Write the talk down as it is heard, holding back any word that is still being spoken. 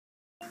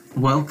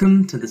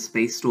Welcome to the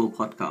Space Store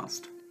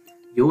podcast.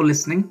 You're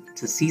listening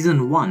to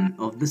season 1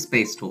 of the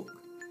Space Talk.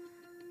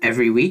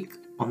 Every week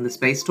on the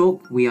Space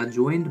Talk, we are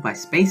joined by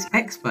space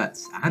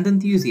experts and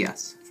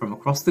enthusiasts from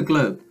across the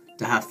globe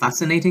to have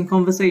fascinating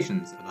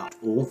conversations about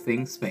all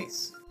things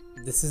space.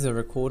 This is a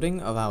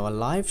recording of our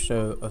live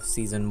show of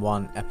season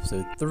 1,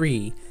 episode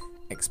 3,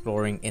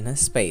 Exploring Inner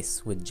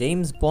Space, with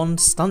James Bond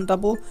stunt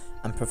double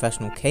and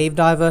professional cave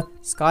diver,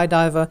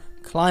 skydiver,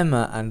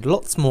 climber, and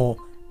lots more,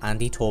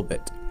 Andy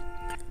Torbett.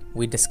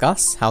 We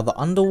discuss how the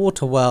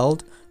underwater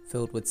world,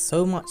 filled with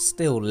so much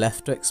still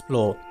left to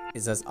explore,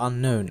 is as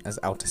unknown as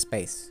outer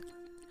space.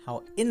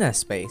 How inner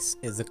space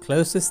is the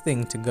closest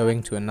thing to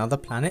going to another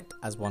planet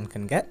as one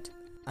can get.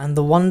 And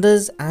the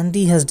wonders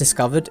Andy has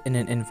discovered in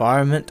an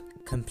environment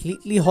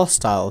completely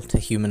hostile to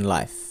human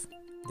life.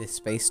 This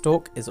Space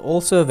Talk is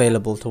also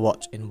available to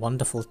watch in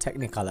wonderful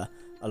Technicolor,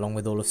 along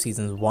with all of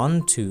seasons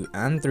 1, 2,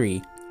 and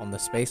 3 on the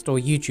Space Store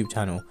YouTube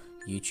channel,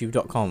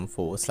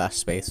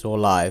 youtube.com/Space Store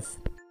Live.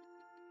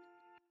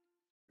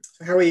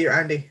 How are you,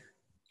 Andy?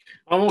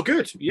 I'm all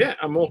good. Yeah,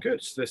 I'm all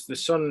good. The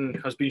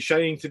sun has been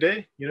shining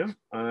today,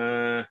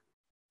 so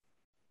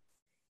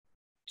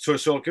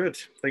it's all good.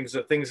 Things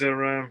are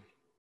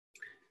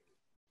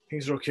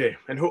okay,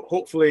 and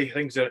hopefully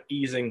things are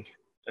easing.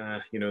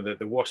 The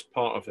worst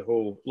part of the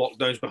whole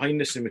lockdown's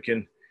behind us, and we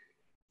can,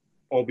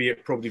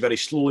 albeit probably very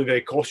slowly, very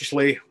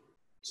cautiously,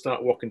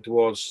 start walking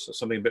towards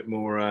something a bit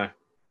more,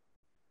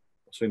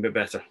 something a bit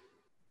better.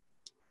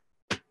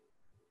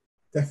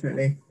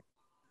 Definitely.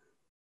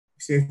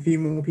 See a few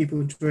more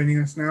people joining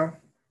us now.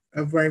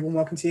 A very warm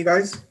welcome to you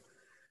guys.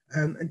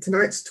 And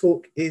tonight's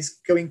talk is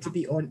going to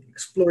be on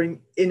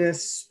exploring inner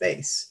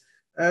space.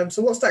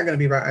 So what's that going to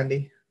be about,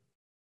 Andy?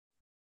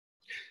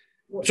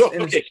 What's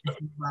inner space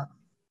about?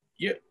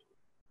 Yeah.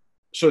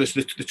 So it's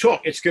the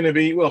talk. It's going to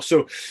be,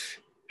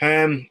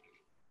 I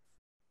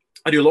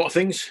do a lot of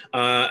things.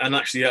 And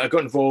actually, I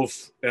got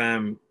involved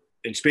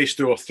in Space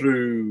Store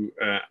through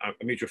a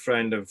mutual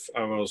friend of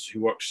ours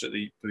who works for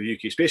the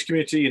UK space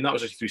community, and that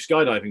was actually through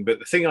skydiving. But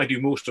the thing I do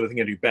most of, the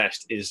thing I do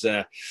best is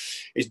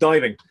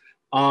diving.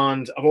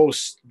 And I've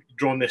always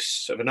drawn this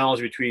sort of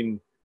analogy between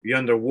the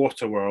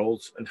underwater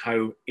world and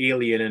how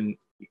alien and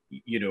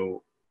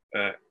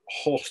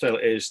hostile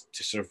it is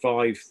to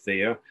survive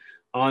there,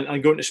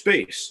 and going to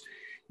space.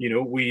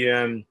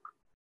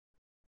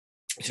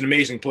 It's an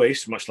amazing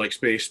place, much like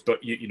space,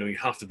 but you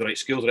have to have the right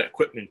skills, the right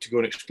equipment to go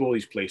and explore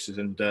these places.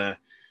 And there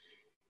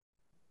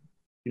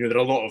are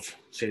a lot of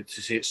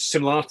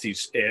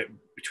similarities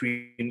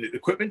between the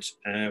equipment,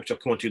 which I'll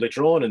come on to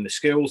later on, and the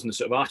skills and the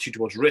sort of attitude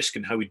towards risk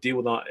and how we deal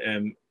with that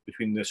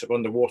between the sort of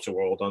underwater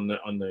world and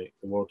the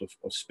world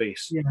of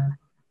space. Yeah.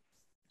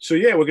 So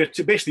we're going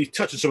to basically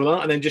touch on some of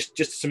that, and then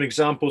just some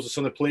examples of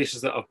some of the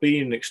places that I've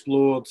been and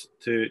explored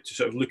to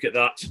sort of look at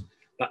that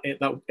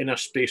inner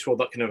space world,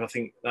 that kind of, I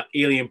think, that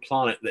alien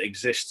planet that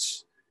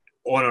exists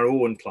on our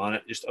own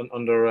planet, just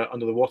under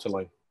the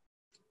waterline.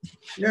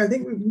 Yeah, I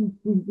think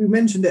we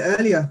mentioned it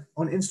earlier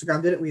on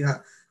Instagram, didn't we?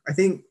 That I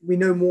think we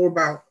know more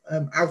about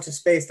outer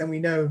space than we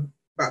know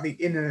about the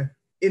inner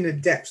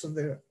depths of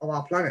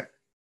our planet.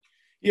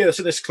 Yeah,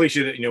 so this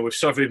cliche that we've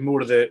surveyed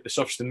more of the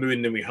surface of the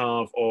moon than we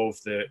have of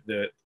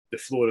the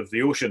floor of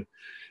the ocean.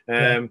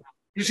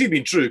 You see,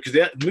 being true, because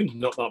the moon's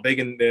not that big,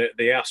 and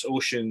the Earth's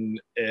ocean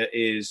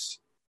is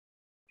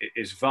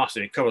vast,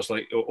 and it covers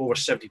like over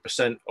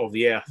 70% of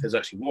the Earth is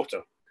actually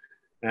water.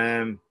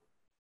 And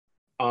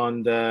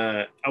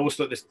I always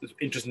thought this was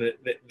interesting that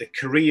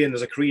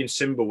there's a Korean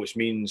symbol which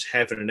means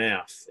heaven and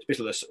earth. It's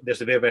basically there's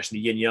the version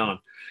of yin yang,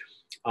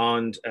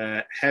 and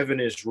heaven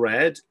is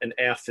red and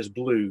earth is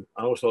blue.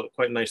 I always thought it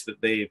quite nice that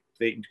because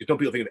some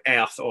people think of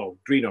earth or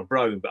green or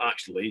brown, but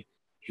actually,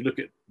 if you look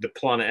at the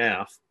planet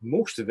Earth,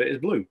 most of it is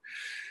blue.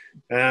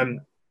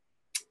 And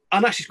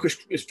actually,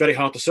 it's very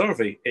hard to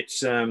survey.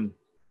 It's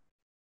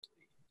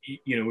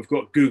we've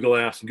got Google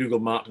Earth and Google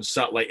Maps and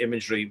satellite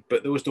imagery,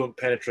 but those don't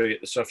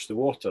penetrate the surface of the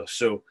water.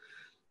 So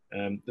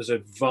there's a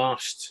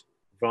vast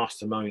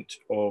amount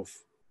of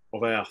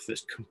Earth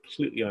that's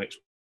completely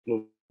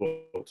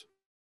unexplored.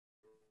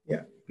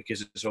 Yeah,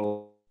 because it's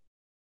all.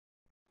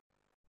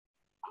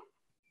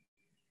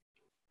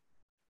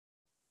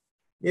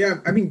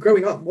 Yeah, I mean,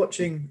 growing up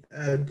watching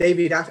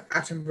David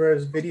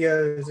Attenborough's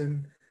videos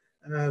and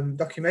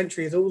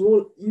documentaries, it was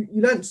all you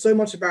learned so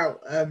much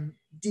about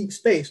deep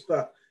space,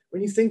 but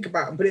when you think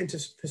about and put it into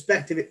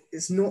perspective,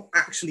 it's not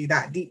actually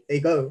that deep they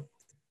go.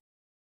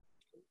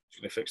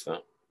 Going to fix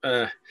that.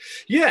 I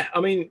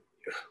mean,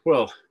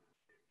 well,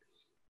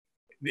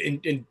 you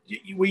don't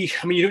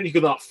need to go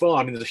that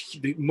far. I mean,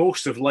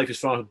 most of life as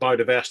far as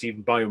biodiversity,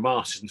 even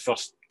biomass, is in the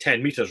first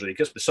 10 meters, really,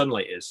 because the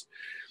sunlight is.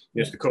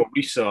 It's the coral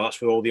reef, so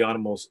that's where all the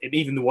animals, and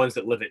even the ones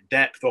that live at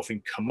depth,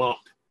 often come up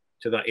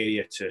to that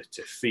area to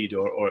feed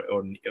or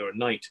at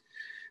night.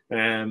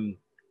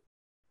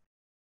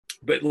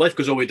 But life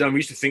goes all the way down. We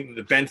used to think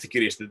that the benthic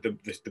areas, the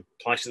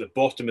place at the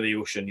bottom of the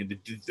ocean,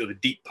 the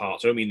deep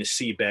parts, I don't mean the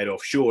seabed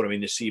offshore, I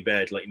mean the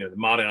seabed, like, the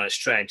Marianas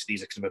Trench,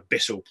 these are kind of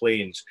abyssal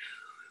plains,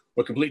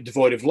 were completely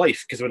devoid of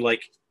life, because they were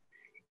like,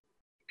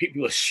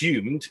 people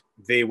assumed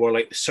they were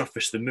like the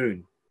surface of the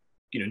moon.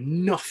 You know,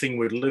 nothing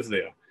would live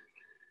there.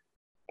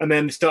 And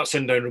then they start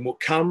sending down remote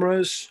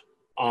cameras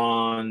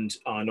and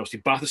obviously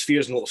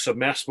bathyspheres and little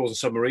submersibles and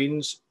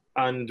submarines,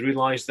 and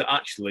realised that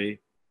actually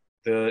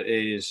there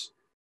is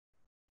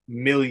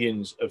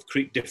millions of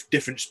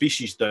different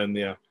species down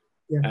there.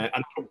 Yeah.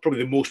 And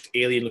probably the most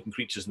alien-looking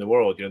creatures in the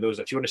world. You know, those,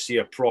 if you want to see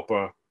a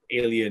proper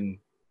alien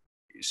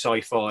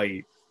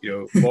sci-fi,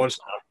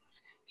 monster,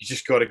 you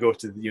just got to go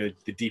to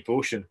the deep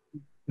ocean.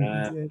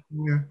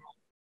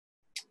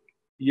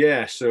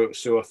 Yeah.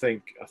 So I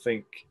think,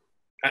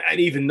 and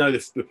even now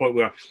the point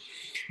where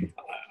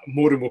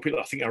more and more people,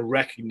 I think, are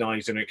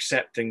recognising and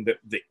accepting that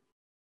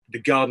the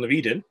Garden of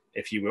Eden,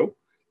 if you will,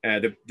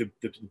 the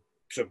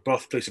sort of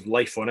birthplace of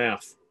life on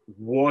Earth,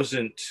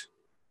 wasn't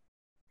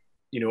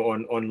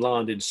on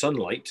land in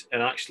sunlight,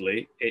 and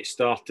actually it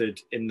started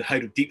in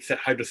the deep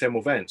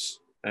hydrothermal vents.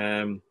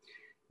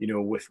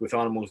 With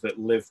animals that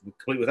live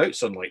completely without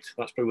sunlight.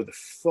 That's probably where the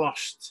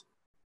first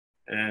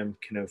kind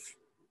of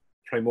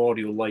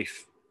primordial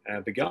life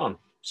began.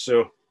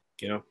 So,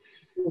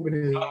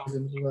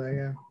 organisms,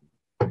 yeah.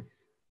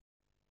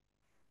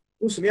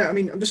 Awesome. Yeah, I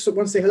mean, I just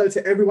want to say hello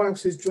to everyone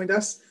else who's joined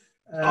us.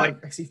 I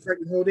see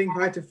Freddie Holding.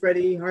 Hi to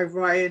Freddie. Hi,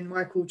 Ryan,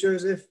 Michael,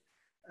 Joseph.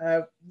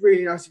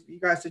 Really nice of you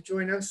guys to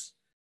join us.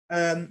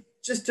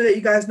 Just to let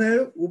you guys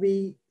know, we'll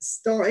be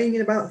starting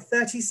in about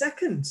 30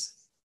 seconds.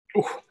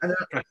 Ooh, and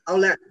I'll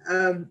let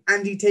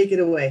Andy take it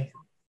away.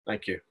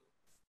 Thank you.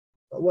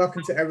 But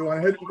welcome to everyone.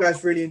 I hope you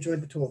guys really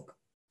enjoyed the talk.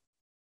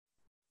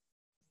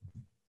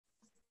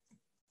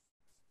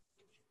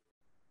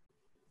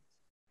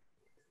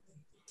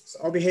 So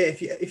I'll be here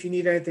if you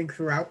need anything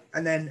throughout,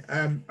 and then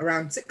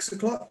around 6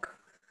 o'clock,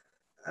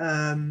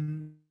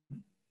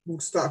 we'll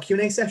start a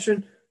Q&A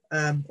session.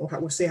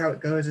 We'll see how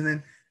it goes, and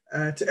then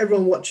to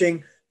everyone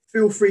watching,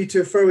 feel free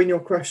to throw in your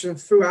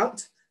questions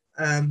throughout,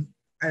 and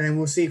then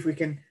we'll see if we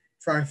can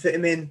try and fit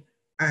them in,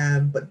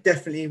 but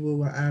definitely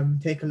we'll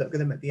take a look at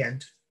them at the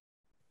end.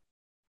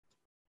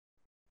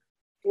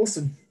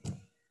 Awesome.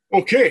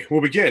 Okay,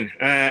 we'll begin.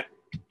 I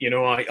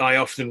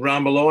often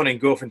ramble on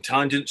and go off in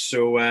tangents,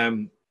 so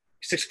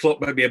 6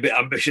 o'clock might be a bit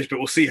ambitious, but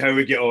we'll see how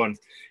we get on.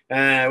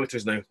 What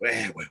is now?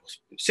 Well,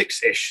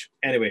 6-ish.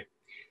 Anyway,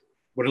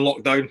 we're in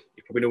lockdown.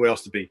 You probably know where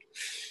else to be.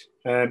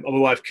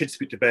 Although I have kids to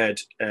put to bed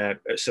at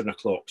 7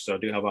 o'clock, so I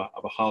do have a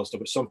hard stop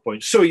at some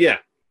point. So yeah.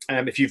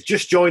 If you've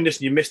just joined us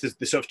and you missed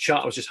the sort of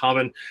chat I was just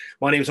having,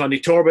 my name is Andy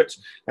Torbett.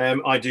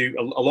 I do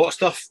a lot of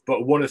stuff,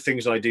 but one of the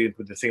things I do,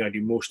 the thing I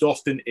do most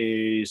often,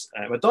 is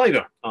I'm a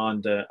diver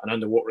and an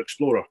underwater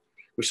explorer,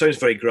 which sounds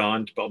very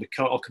grand, but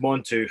I'll come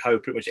on to how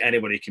pretty much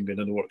anybody can be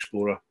an underwater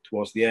explorer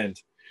towards the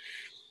end.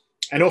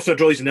 And often I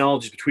draw these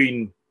analogies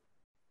between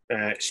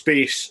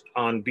space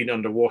and being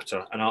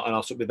underwater, and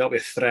that'll be a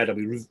thread I'll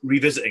be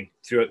revisiting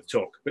throughout the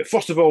talk. But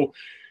first of all,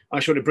 I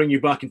just want to bring you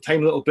back in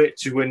time a little bit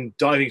to when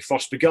diving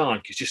first began,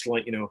 because just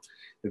like,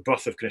 the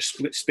birth of kind of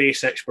split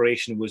space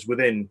exploration was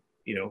within,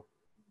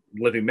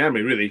 living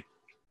memory, really.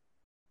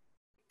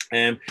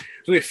 Only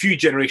a few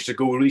generations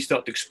ago, we really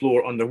started to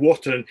explore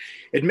underwater, and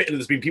admittedly,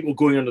 there's been people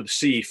going under the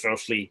sea for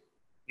roughly,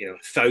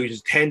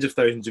 thousands, tens of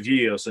thousands of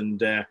years,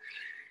 and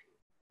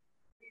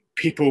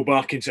people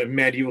back into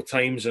medieval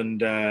times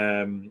and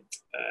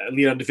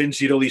Leonardo da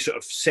Vinci had all these sort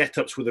of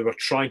setups where they were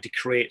trying to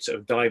create sort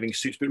of diving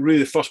suits, but really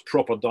the first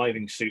proper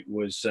diving suit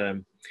was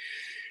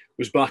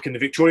back in the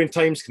Victorian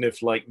times, kind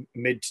of like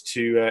mid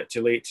to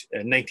late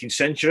 19th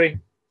century,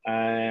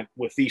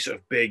 with these sort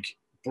of big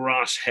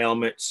brass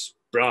helmets,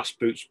 brass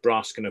boots,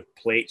 brass kind of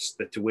plates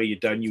that to weigh you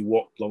down, you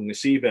walked along the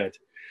seabed.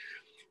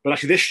 But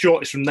actually, this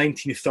shot is from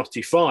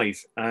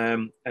 1935,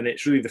 and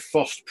it's really the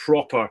first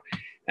proper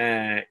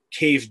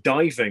cave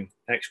diving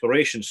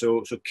exploration.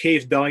 So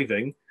cave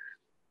diving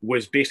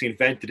was basically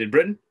invented in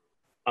Britain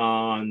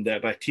and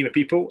by a team of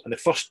people. And the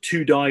first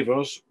two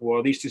divers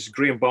were these two,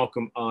 Graham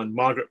Balcom and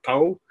Margaret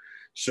Powell.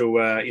 So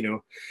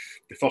the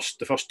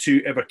first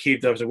two ever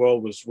cave divers in the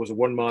world was a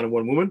one man and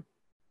one woman,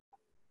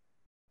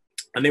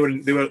 and they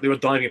were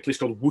diving at a place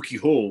called Wookey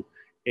Hole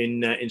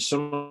in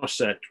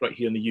Somerset, right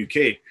here in the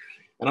UK.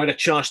 And I had a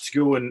chance to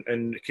go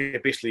and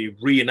basically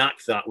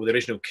reenact that with the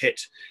original kit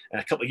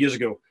a couple of years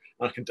ago.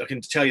 And I can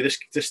tell you this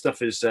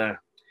stuff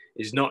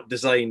is not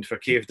designed for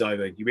cave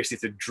diving. You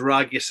basically have to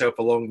drag yourself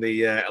along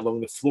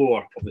the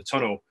floor of the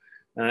tunnel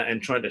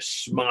and trying to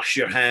smash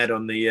your head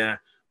on the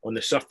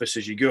surface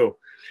as you go.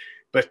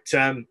 But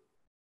the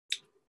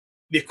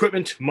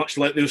equipment, much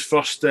like those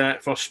first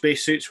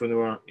spacesuits when they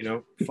were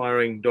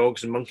firing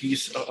dogs and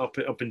monkeys up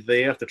into the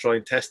air to try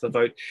and test stuff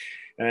out.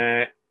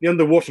 The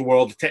underwater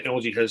world, the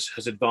technology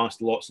has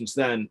advanced a lot since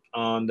then,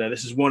 and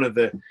this is one of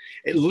the.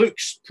 It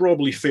looks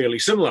probably fairly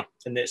similar,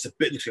 and looks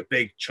like a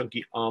big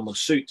chunky armored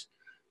suit.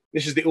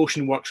 This is the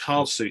Ocean Works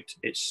hard suit.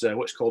 It's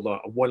what's called a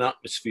one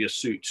atmosphere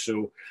suit.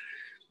 So,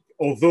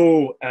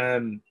 although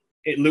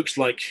it looks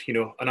like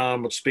an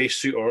armored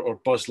spacesuit or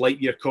Buzz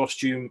Lightyear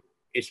costume,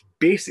 it's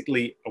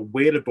basically a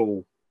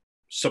wearable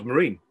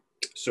submarine.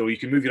 So you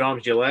can move your arms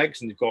and your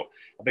legs, and you've got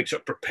a big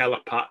sort of propeller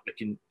pack that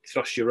can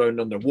thrust you around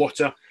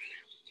underwater.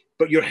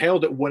 but you're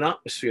held at one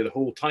atmosphere the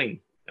whole time.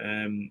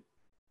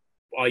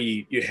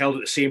 I.e., you're held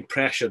at the same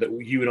pressure that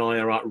you and I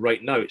are at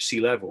right now at sea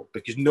level.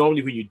 Because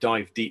normally when you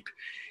dive deep,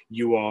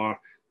 you're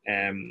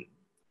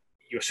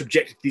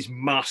subjected to these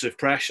massive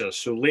pressures.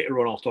 So later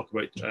on, I'll talk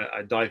about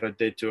a dive I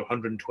did to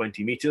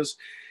 120 meters.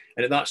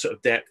 And at that sort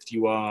of depth,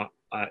 you are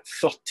at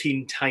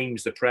 13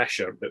 times the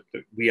pressure that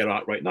we are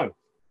at right now.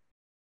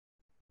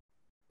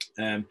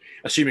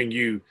 Assuming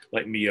you,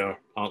 like me,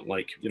 aren't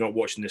like, you're not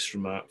watching this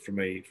from a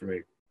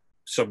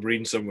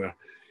submarine somewhere.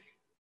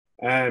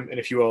 And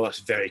if you are, that's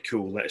very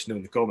cool. Let us know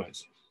in the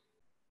comments.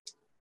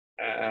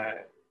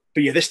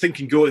 But yeah, this thing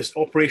can go, this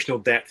operational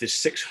depth is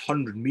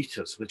 600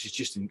 meters, which is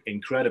just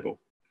incredible.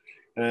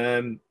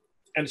 And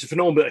it's a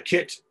phenomenal bit of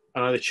kit.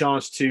 I had a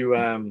chance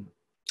to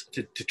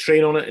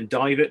train on it and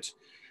dive it.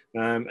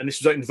 And this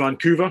was out in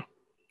Vancouver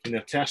in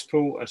their test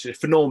pool. It's a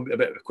phenomenal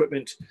bit of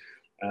equipment,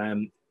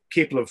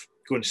 capable of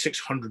going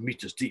 600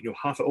 meters deep,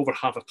 over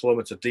half a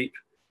kilometer deep.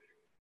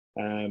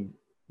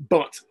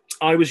 But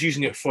I was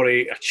using it for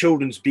a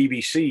children's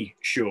BBC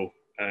show,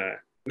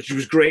 which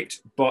was great.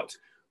 But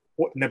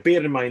now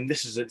bear in mind,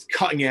 this is a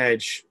cutting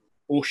edge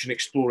ocean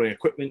exploring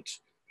equipment,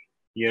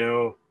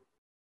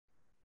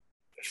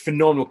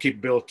 phenomenal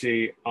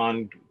capability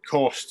and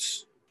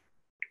costs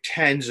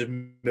tens of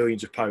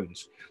millions of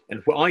pounds.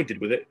 And what I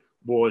did with it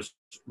was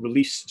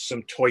release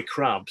some toy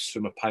crabs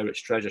from a pirate's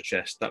treasure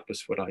chest. That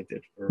was what I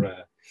did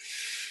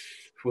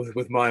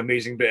with my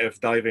amazing bit of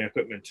diving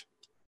equipment.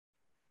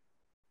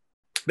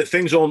 But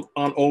things aren't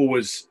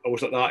always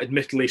like that.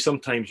 Admittedly,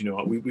 sometimes,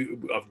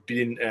 I've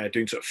been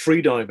doing sort of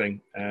free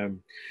diving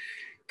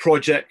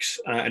projects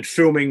and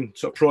filming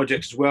sort of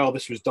projects as well.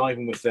 This was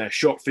diving with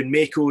shark fin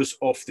makos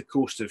off the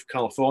coast of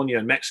California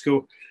and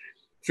Mexico.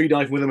 Free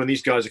diving with them, and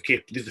these guys are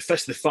capable. They're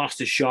the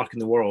fastest shark in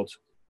the world.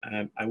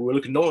 And we're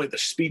looking not only at the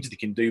speeds they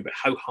can do, but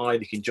how high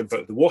they can jump out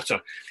of the water.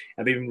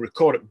 And they even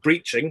record it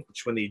breaching,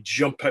 which is when they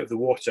jump out of the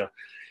water,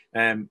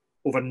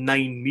 over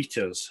 9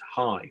 meters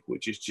high,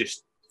 which is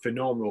just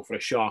phenomenal for a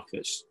shark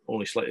that's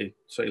only slightly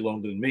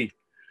longer than me.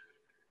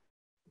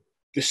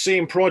 The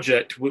same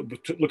project,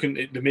 looking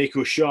at the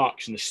Mako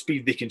sharks and the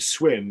speed they can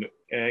swim,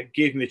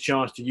 gave me the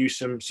chance to use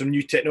some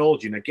new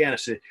technology. And again,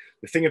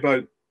 the thing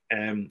about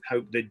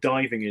how the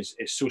diving is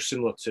so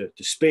similar to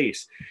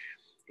space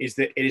is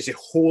that it is a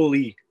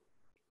wholly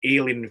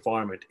alien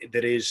environment.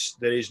 There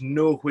is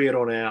nowhere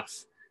on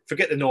Earth,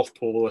 forget the North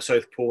Pole or the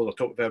South Pole or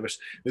top of Everest,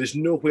 there's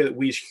nowhere that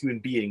we as human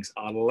beings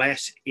are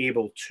less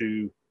able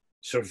to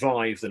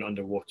survive than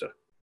underwater,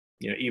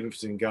 even if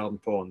it's in Garden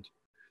Pond.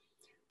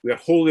 We are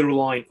wholly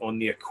reliant on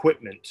the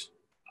equipment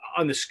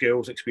and the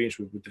skills and experience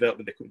we've developed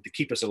with the equipment to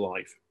keep us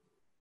alive.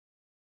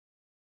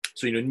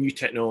 So, new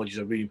technologies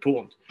are really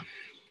important.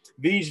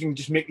 These, you can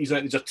just make these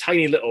out. These are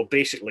tiny little,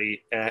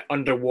 basically,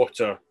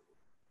 underwater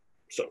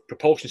sort of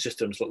propulsion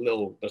systems. There's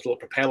little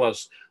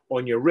propellers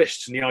on your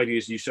wrists, and the idea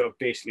is you sort of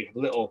basically have a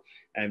little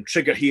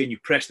trigger here, and you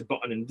press the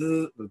button, and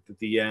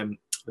the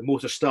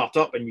motor starts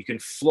up, and you can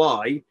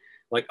fly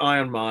like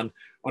Iron Man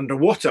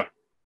underwater,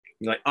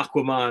 like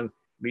Aquaman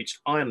meets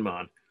Iron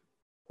Man,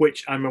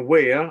 which I'm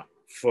aware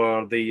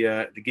for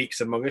the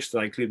geeks among us,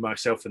 and I include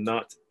myself in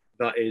that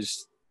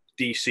is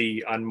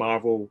DC and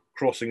Marvel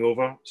crossing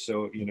over.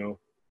 So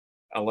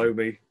allow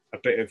me a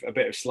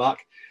bit of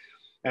slack.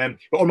 But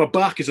on my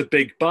back is a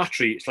big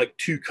battery. It's like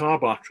 2 car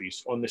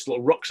batteries on this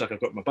little rucksack I've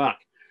got on my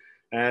back.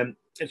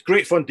 It's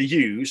great fun to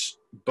use,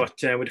 but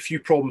with a few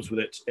problems with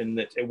it. In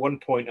that, at one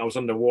point I was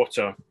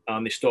underwater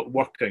and they stopped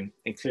working,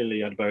 and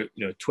clearly I had about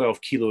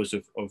 12 kilos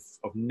of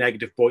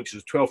negative buoyancy,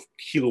 so 12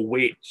 kilo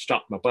weight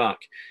strapped to my back,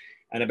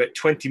 and about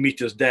 20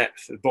 meters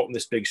depth at the bottom of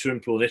this big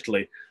swimming pool in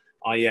Italy.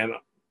 I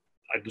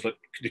was like,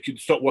 they could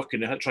stop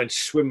working. I had to try and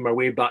swim my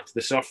way back to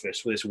the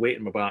surface with this weight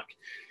in my back.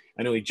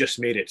 I only just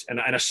made it, and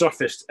I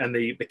surfaced, and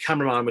the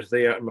cameraman was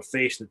there in my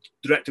face, and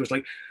the director was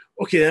like,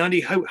 "Okay,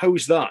 Andy,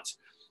 how's that?"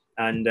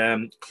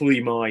 And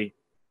clearly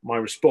my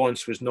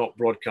response was not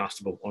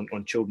broadcastable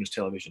on children's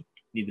television,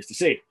 needless to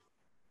say.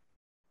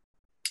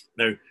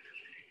 Now,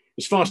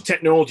 as far as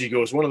technology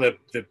goes, one of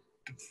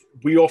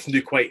we often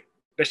do quite,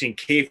 especially in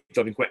cave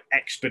diving, quite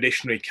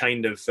expeditionary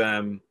kind of,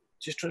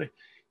 just trying to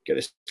get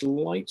this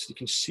light so you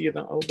can see that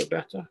a little bit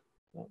better.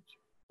 That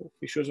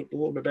hopefully shows up a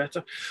little bit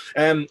better.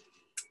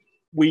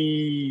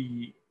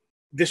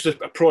 This was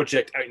a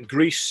project out in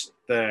Greece,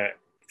 the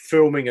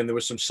filming, and there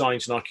was some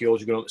science and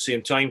archaeology going on at the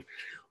same time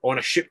on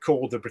a ship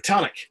called the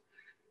Britannic.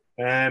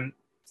 And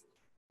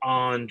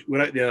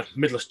we're out there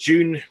middle of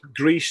June,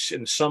 Greece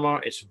in the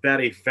summer. It's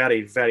very,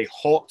 very, very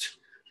hot,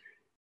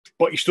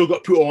 but you still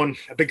got to put on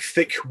a big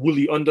thick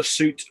woolly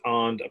undersuit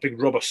and a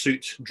big rubber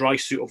suit, dry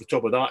suit over the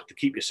top of that to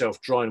keep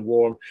yourself dry and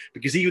warm,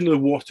 because even though the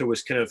water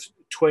was kind of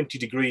 20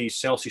 degrees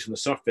Celsius on the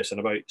surface and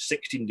about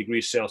 16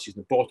 degrees Celsius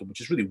in the bottom,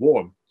 which is really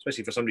warm,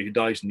 especially for somebody who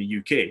dives in the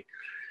UK.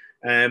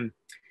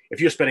 If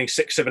you're spending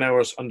 6-7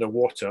 hours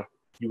underwater,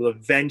 you will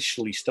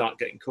eventually start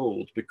getting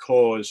cold,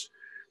 because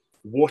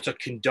water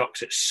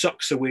conducts, it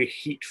sucks away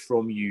heat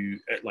from you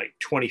at like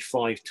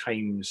 25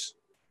 times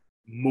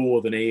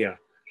more than air.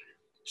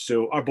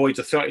 So our bodies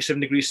are 37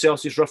 degrees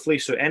Celsius roughly.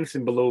 So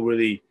anything below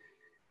really,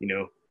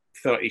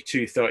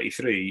 32,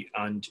 33,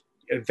 and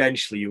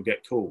eventually you'll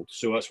get cold.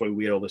 So that's why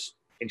we wear all this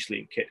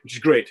insulating kit, which is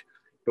great.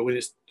 But when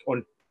it's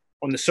on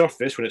the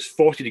surface, when it's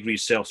 40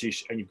 degrees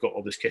Celsius and you've got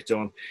all this kit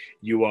on,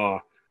 you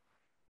are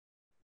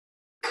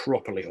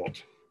properly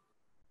hot.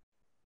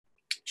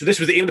 So this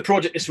was the aim of the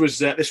project. This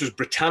was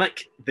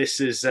Britannic. This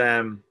is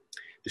the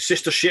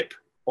sister ship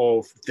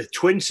of the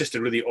twin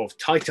sister, really, of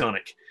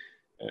Titanic.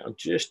 I'm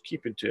just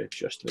keeping to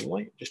adjusting the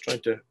light, just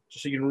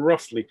so you can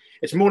roughly.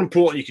 It's more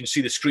important you can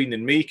see the screen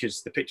than me,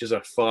 because the pictures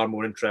are far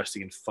more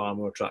interesting and far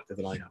more attractive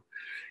than I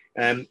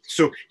am.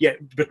 So yeah,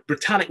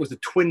 Britannic was the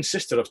twin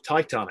sister of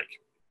Titanic.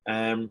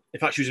 In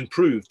fact, she was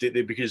improved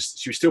because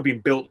she was still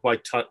being built by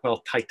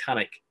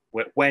Titanic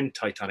when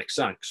Titanic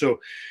sank. So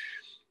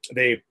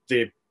they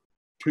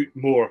put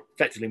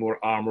effectively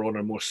more armor on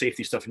her, more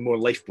safety stuff, and more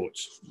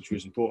lifeboats, which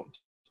was important.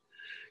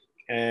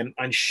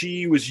 And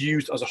she was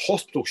used as a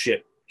hospital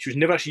ship. She was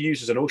never actually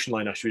used as an ocean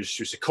liner. She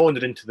was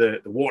seconded into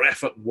the war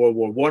effort in World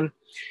War One,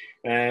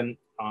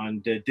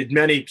 and did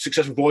many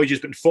successful voyages,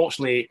 but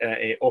unfortunately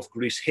off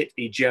Greece hit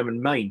a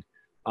German mine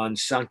and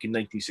sank in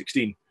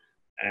 1916,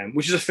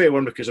 which is a fair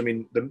one, because, I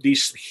mean,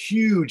 these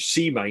huge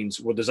sea mines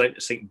were designed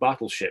to sink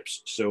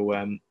battleships, so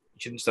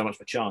she didn't stand much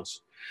of a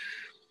chance.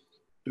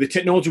 But the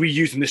technology we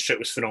used in this trip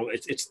was phenomenal.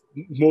 It's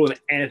more than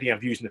anything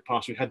I've used in the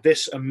past. We had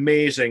this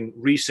amazing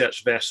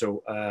research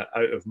vessel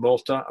out of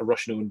Malta, a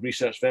Russian-owned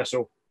research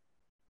vessel.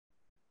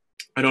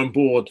 And on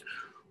board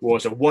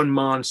was a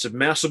one-man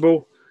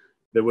submersible.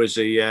 There was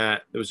a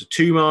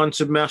two-man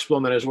submersible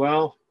on there as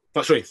well.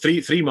 Sorry,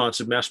 three-man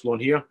submersible on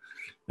here.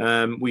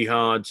 We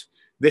had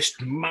this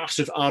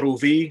massive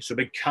ROV, so a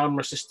big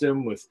camera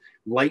system with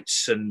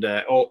lights and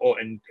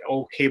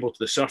all cabled to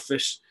the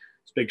surface.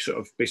 It's big, sort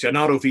of, basically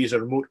an ROV is a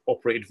remote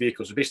operated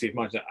vehicle. So basically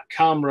imagine a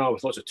camera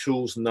with lots of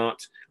tools and that,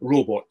 a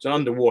robot, it's an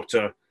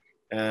underwater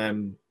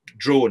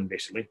drone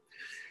basically.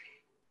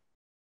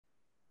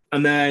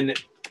 And then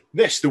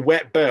the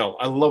wet bell.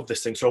 I love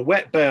this thing. So a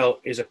wet bell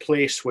is a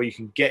place where you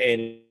can get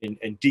in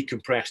and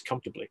decompress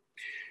comfortably.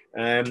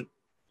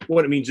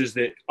 What it means is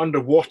that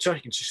underwater,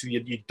 you can just see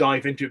you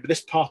dive into it, but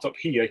this part up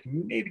here, you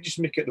can maybe just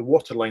make it the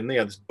water line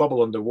there, this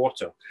bubble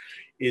underwater,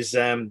 is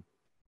you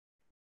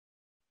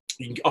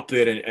can get up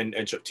there and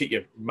sort of take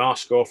your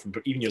mask off and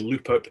even your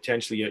loop out,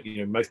 potentially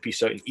your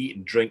mouthpiece out, and eat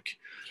and drink,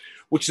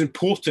 which is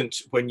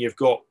important when you've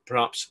got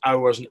perhaps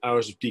hours and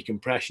hours of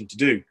decompression to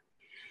do.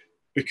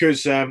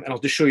 Because, and I'll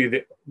just show you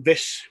that you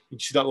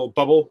see that little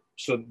bubble?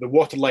 So the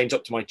water line's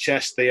up to my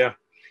chest there.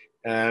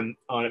 And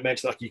it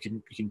meant that you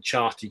can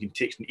chat, you can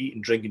take and eat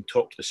and drink and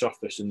talk to the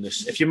surface in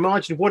this. If you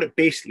imagine what it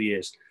basically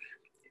is,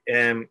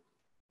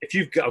 if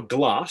you've got a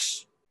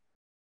glass,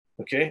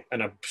 okay,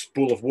 and a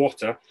bowl of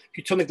water, if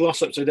you turn the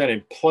glass upside down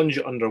and plunge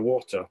it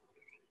underwater,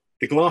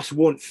 the glass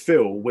won't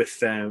fill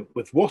with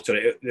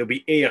water. There'll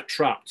be air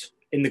trapped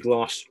in the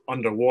glass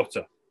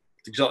underwater.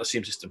 It's exactly the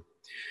same system.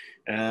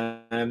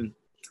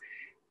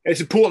 It's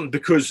important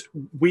because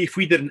if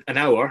we did an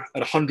hour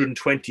at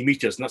 120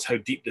 meters, and that's how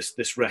deep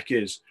this wreck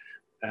is,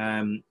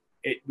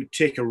 it would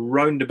take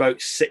around about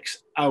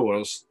 6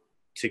 hours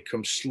to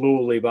come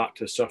slowly back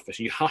to the surface.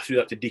 You have to do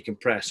that to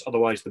decompress,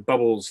 otherwise the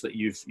bubbles that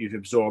you've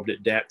absorbed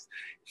at depth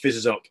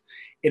fizzes up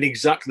in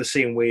exactly the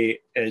same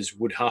way as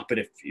would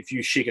happen if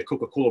you shake a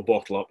Coca-Cola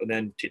bottle up and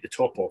then take the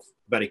top off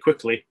very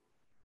quickly.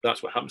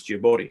 That's what happens to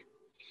your body.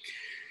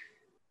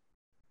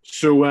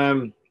 So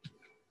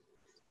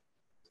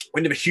we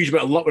didn't have a huge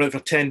amount of luck. We were out for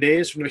 10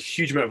 days. We didn't have a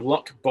huge amount of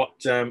luck,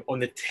 but on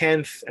the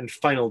 10th and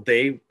final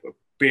day,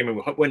 we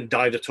went and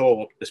dived at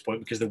all at this point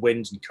because of the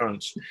winds and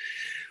currents.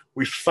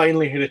 We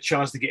finally had a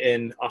chance to get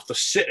in after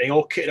sitting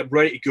all kitted up,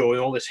 ready to go, in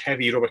all this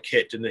heavy rubber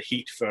kit in the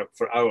heat for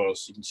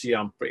hours. You can see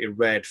I'm pretty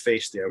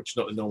red-faced there, which is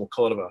not the normal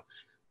colour of a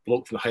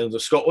bloke from the Highlands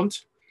of Scotland.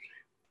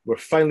 We're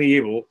finally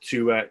able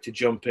to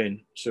jump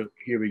in. So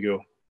here we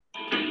go.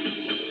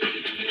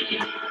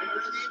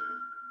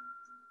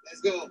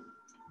 Let's go.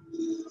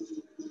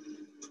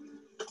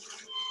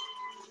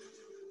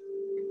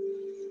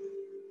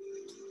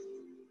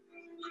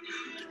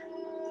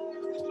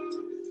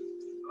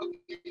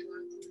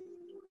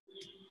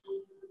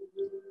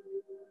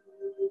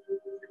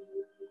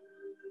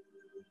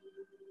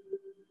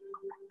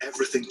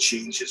 Everything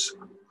changes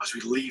as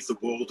we leave the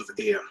world of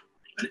air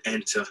and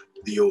enter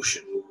the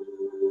ocean.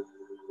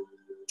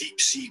 Deep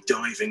sea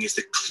diving is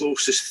the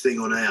closest thing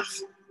on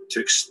Earth to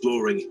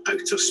exploring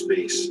outer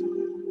space.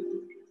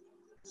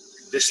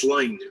 This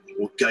line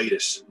will guide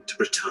us to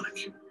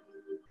Britannic.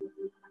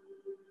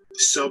 The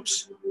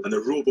subs and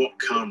the robot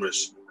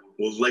cameras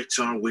will light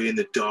our way in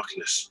the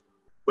darkness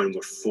when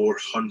we're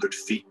 400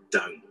 feet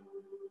down.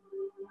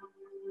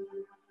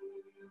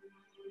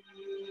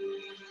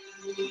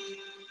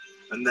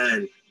 And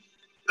then,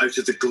 out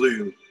of the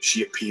gloom,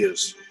 she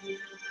appears.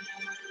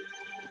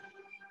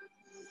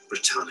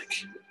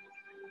 Britannic.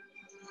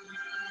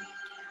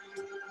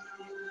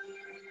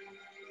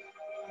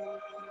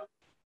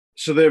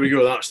 So there we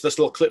go. That's this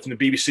little clip from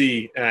the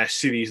BBC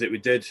series that we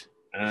did.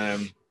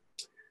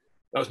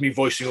 That was me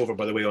voicing over,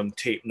 by the way, on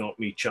tape, not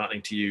me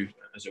chatting to you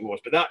as it was.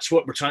 But that's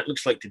what Britannia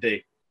looks like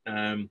today.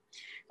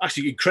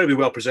 Actually, incredibly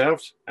well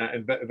preserved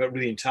and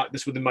really intact.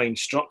 This is where the mine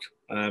struck,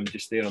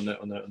 just there on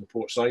the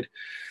port side.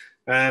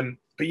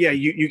 But yeah,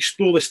 you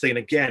explore this thing, and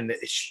again,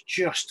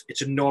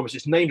 it's enormous.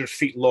 It's 900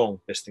 feet long,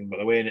 this thing, by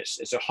the way, and it's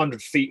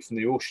 100 feet from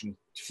the ocean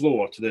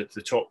floor to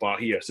the top bar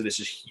here. So this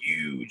is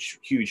huge,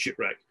 huge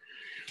shipwreck.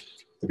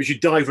 But you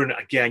dive in it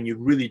again, you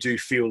really do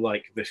feel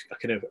like this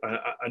kind of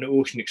an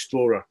ocean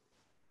explorer.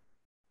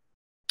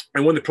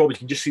 And one of the problems, you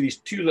can just see these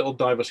two little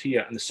divers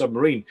here in the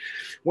submarine.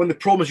 One of the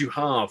problems you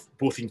have,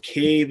 both in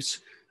caves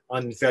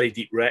and very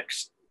deep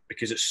wrecks,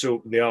 because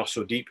they are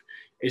so deep,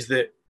 is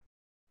that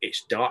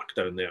it's dark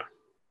down there.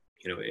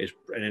 You know, it is,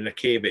 and in a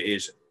cave it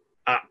is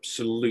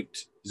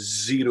absolute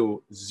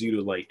zero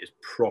light. It's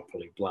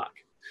properly black,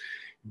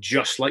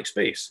 just like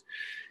space.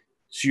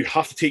 So you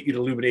have to take your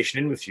illumination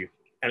in with you.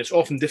 And it's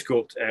often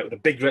difficult with a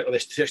big wreck like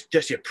this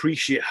just to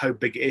appreciate how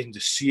big it is and to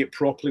see it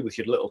properly with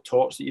your little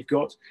torch that you've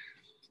got.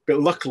 But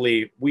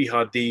luckily, we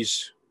had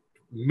these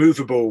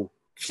movable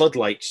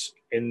floodlights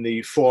in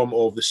the form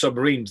of the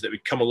submarines that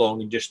would come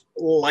along and just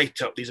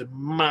light up these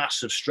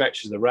massive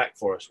stretches of the wreck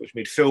for us, which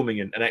made filming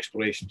and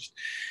exploration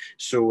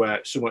so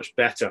much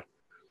better.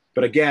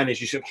 But again, as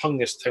you sort of hung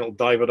this little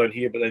diver down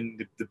here, but then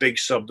the big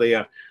sub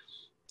there,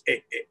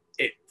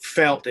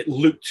 it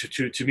looked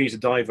to me as a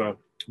diver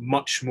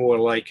much more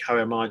like how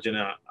I imagine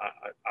an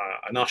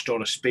astronaut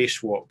on a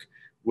spacewalk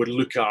would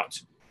look at,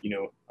 you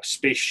know, a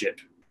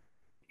spaceship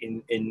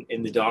in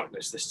the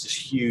darkness. This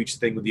huge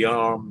thing with the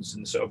arms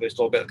and sort of, it's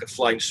all a bit like a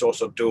flying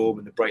saucer dome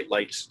and the bright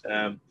lights.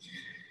 So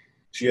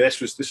yeah, this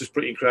was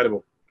pretty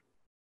incredible.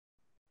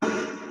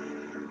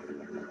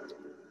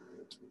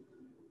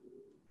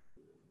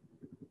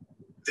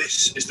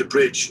 This is the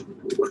bridge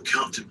where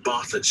Captain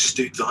Bartlett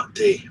stood that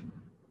day.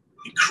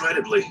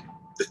 Incredibly,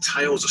 the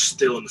tiles are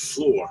still on the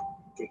floor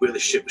from where the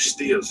ship was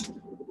steered.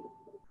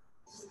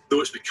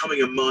 Though it's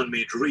becoming a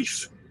man-made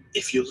reef,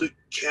 if you look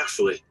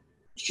carefully,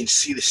 you can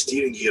see the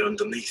steering gear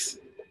underneath.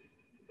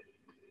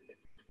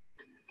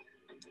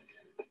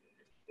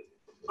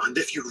 And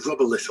if you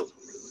rub a little,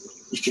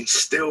 you can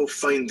still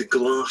find the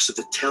glass of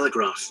the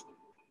telegraph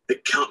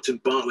that Captain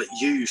Bartlett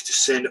used to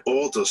send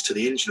orders to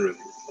the engine room.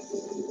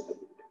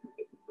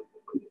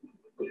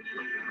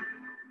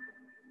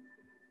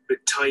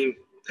 But time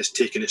has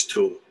taken its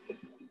toll.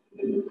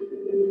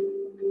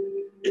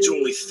 It's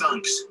only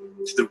thanks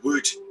to the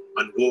wood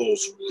and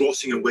walls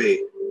rotting away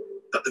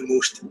that the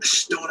most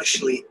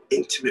astonishingly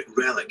intimate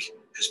relic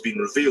has been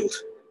revealed.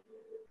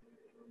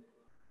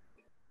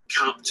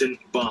 Captain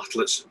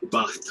Bartlett's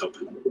bathtub.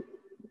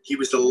 He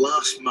was the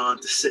last man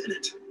to sit in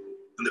it,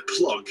 and the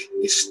plug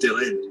is still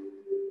in.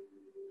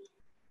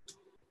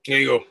 There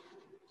you go.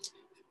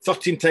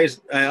 13 times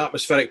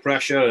atmospheric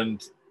pressure,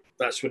 and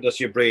that's what does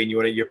your brain.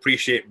 You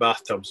appreciate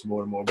bathtubs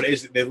more and more. But it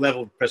is, the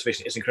level of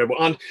preservation is incredible.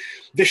 And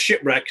this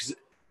shipwreck,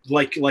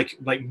 like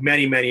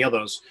many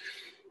others,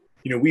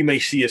 you know, we may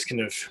see as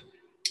kind of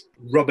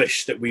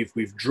rubbish that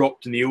we've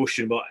dropped in the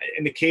ocean, but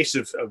in the case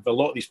of a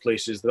lot of these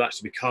places, they've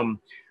actually become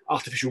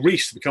artificial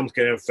reefs, become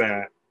kind of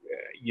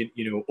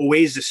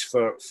oasis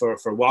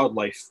for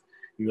wildlife.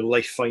 You know,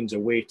 life finds a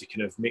way to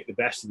kind of make the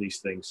best of these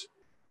things.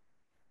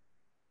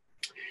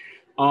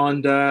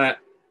 And I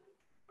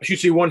should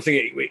say one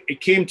thing, it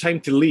came time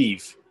to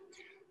leave,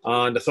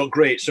 and I thought,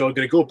 great, so I'm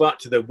going to go back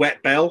to the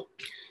wet bell,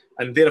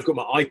 and there I've got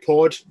my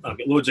iPod. I've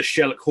got loads of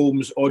Sherlock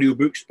Holmes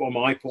audiobooks on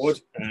my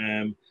iPod,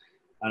 and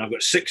I've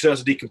got 6 hours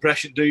of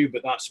decompression to do,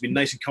 but that's been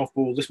nice and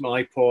comfortable. Listen to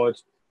my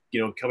iPod,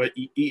 you know, come out,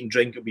 eat and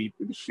drink. It'd be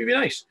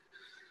nice.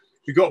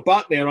 We got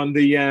back there, and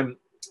there'd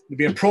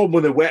be a problem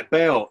with the wet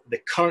bell. The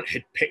current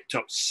had picked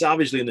up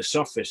savagely on the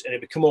surface, and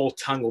it become all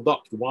tangled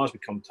up. The wires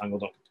become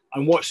tangled up.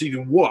 And what's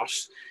even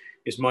worse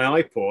is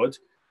my iPod,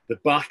 the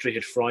battery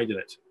had fried in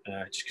it,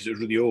 just because it was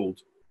really old.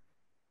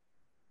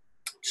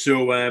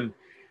 So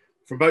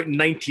from about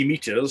 90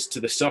 meters to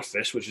the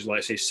surface, which is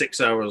like, say, 6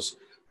 hours,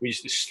 we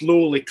used to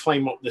slowly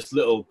climb up this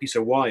little piece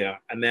of wire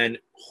and then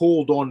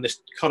hold on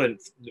this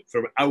current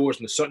for hours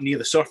near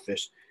the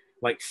surface,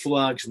 like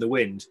flags in the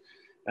wind,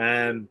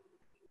 and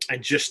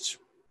just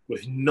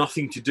with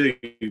nothing to do,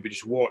 but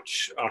just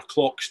watch our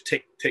clocks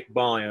tick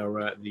by,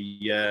 or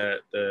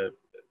the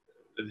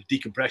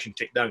decompression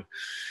tick down.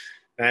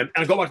 And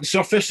I got back to the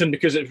surface, and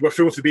because we're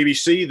filming for the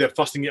BBC, the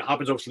first thing that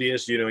happens obviously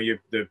is, you know,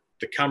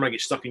 the camera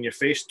gets stuck in your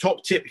face.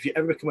 Top tip, if you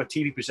ever become a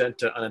TV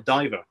presenter and a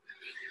diver,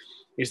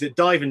 is that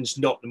diving's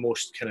not the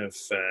most kind of,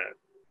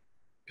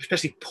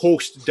 especially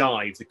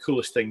post-dive, the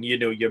coolest thing. You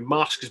know, your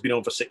mask has been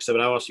on for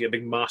 6-7 hours, so you get a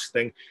big mask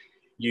thing.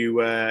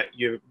 Your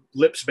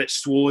lips a bit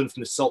swollen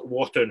from the salt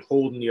water and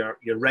holding your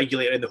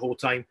regulator in the whole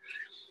time.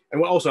 And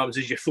what also happens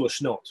is you're full of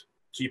snot.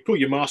 So you pull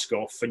your mask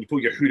off and you pull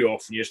your hood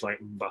off and you're just like,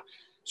 bah.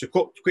 So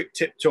quick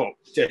top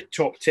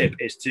tip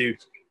is to,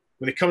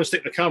 when they come and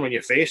stick the camera in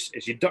your face,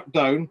 is you duck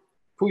down,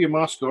 pull your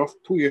mask off,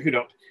 pull your hood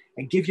up,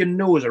 and give your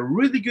nose a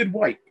really good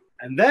wipe.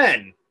 And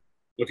then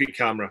look at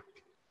camera.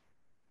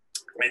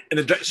 And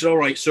the director said, all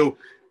right, so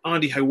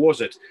Andy, how was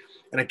it?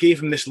 And I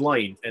gave him this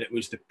line, and it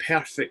was the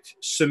perfect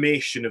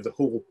summation of the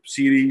whole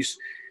series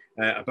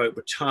about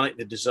Britannic,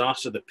 the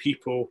disaster, the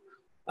people,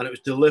 and it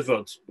was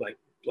delivered like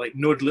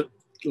no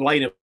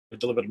line I've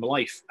delivered in my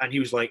life. And he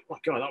was like, "Oh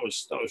God, that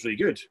was really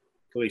good."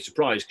 Clearly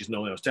surprised because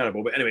normally I was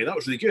terrible, but anyway, that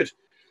was really good.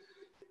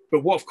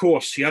 But what, of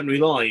course, he hadn't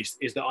realised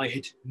is that I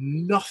had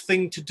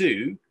nothing to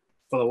do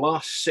for the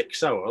last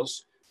 6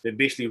 hours than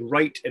basically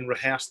write and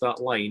rehearse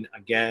that line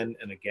again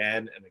and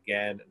again and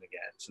again and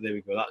again. So there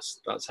we go.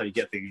 That's how you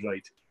get things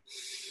right.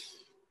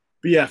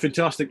 But yeah,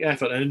 fantastic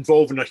effort and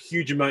involving a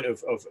huge amount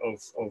of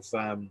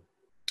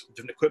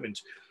different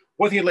equipment.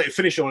 One thing I'd like to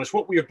finish on is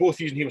what we are both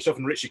using here, myself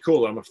and Richie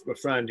Kohler, my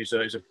friend who's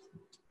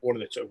one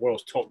of the sort of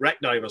world's top wreck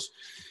divers,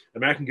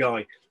 American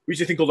guy. We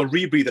use a thing called a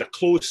rebreather, a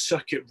closed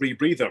circuit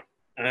rebreather.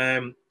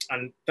 And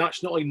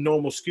that's not like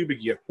normal scuba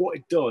gear. What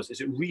it does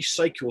is it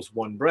recycles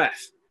one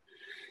breath.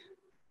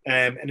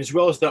 And as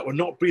well as that, we're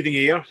not breathing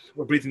air.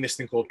 We're breathing this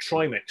thing called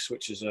trimix,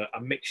 which is a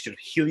mixture of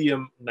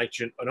helium,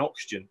 nitrogen, and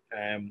oxygen,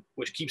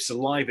 which keeps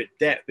alive at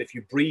depth. If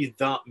you breathe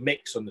that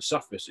mix on the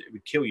surface, it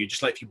would kill you.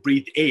 Just like if you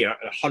breathed air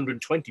at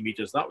 120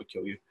 meters, that would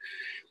kill you.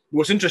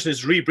 What's interesting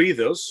is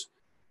rebreathers.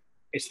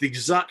 It's the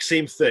exact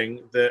same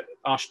thing that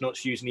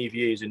astronauts use in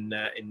EVAs in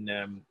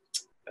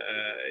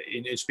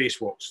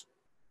spacewalks.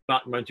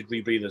 Back-mounted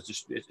rebreathers,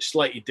 just a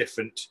slightly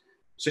different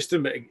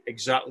system, but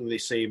exactly the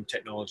same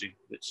technology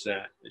that's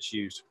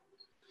used.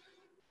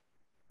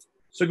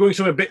 So going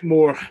to a bit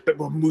more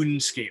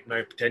moonscape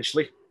now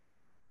potentially.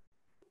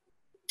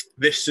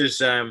 This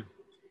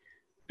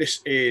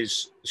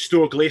is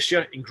Store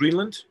Glacier in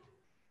Greenland,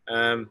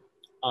 and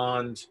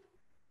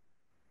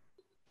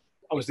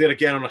I was there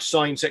again on a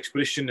science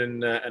expedition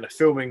and a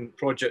filming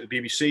project at the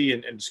BBC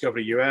and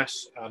Discovery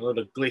US, and a lot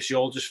of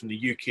glaciologists from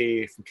the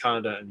UK, from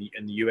Canada, and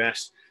the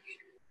US,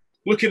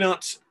 looking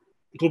at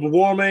global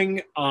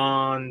warming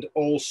and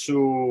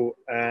also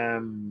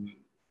the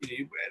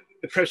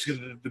process of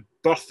the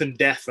birth and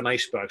death of an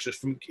iceberg. So it's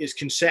from its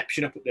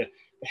conception up at the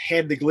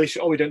head of the glacier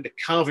all the way down to the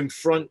calving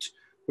front,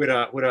 where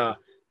an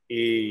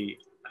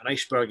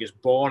iceberg is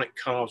born. It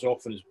calves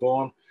off and is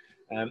born,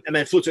 and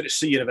then floats out to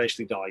sea and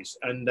eventually dies.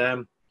 And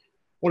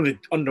one of the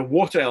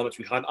underwater elements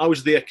we had, I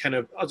was there kind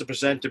of as a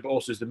presenter, but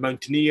also as the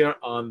mountaineer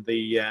and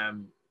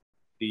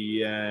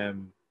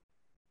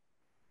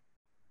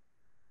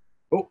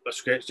oh,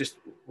 that's okay. It's just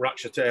we're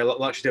actually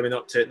doing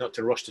not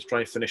to rush to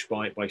try and finish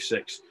by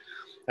 6.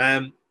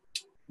 Don't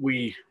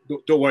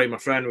worry, my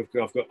friend.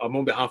 I'm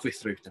on about halfway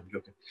through. I'm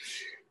joking.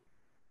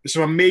 There's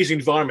some amazing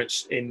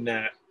environments in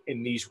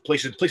these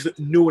places that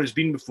no one has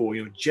been before.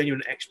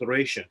 Genuine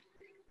exploration.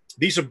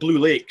 These are blue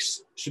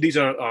lakes. So these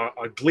are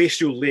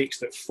glacial lakes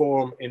that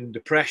form in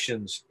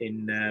depressions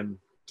in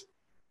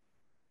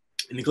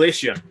the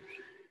glacier.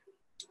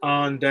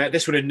 And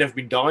this one had never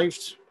been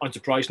dived,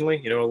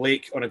 unsurprisingly. A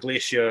lake on a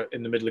glacier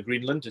in the middle of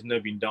Greenland has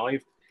never been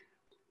dived.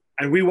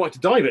 And we wanted to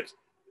dive it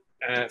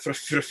for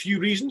a few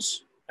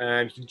reasons.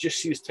 You can just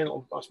see this tiny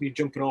little, that's me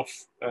jumping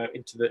off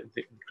into the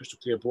crystal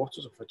clear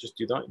waters. If I just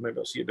do that, you might be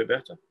able to see it a bit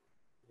better.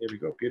 There we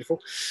go,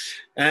 beautiful.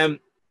 And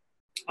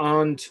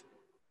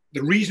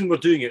the reason we're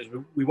doing it is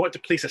we want to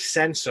place a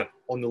sensor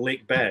on the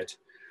lake bed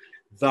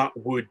that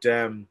would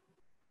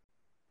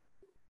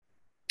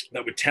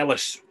tell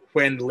us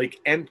when the lake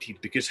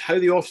emptied, because how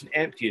they often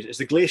empty is as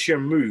the glacier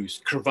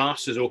moves,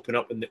 crevasses open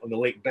up on the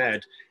lake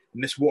bed,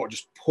 and this water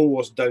just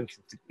pours down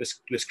this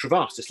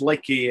crevasse. It's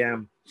like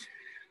a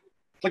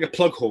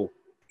plug hole.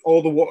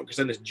 All the water goes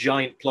in this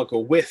giant plug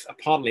hole with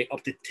apparently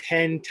up to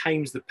 10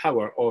 times the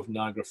power of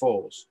Niagara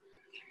Falls.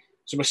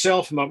 So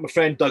myself and my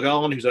friend Doug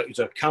Allen, who's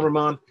a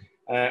cameraman,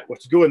 were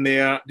to go in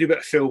there, do a bit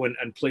of filming,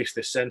 and place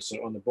this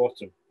sensor on the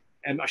bottom.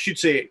 And I should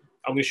say,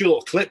 I'm going to show a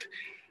little clip.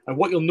 And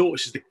what you'll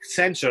notice is the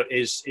sensor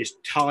is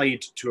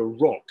tied to a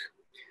rock.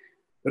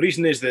 The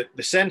reason is that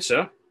the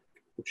sensor,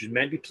 which was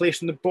meant to be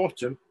placed on the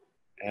bottom,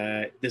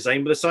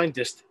 designed by the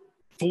scientist,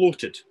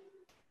 floated.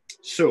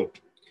 So,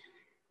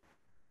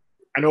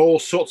 and all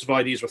sorts of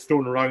ideas were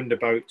thrown around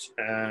about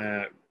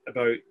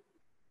the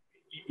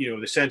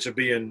sensor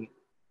being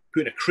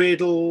put in a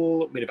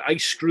cradle, made of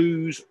ice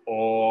screws,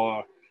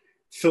 or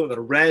filled with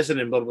resin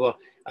and blah, blah, blah.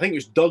 I think it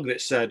was Doug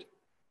that said,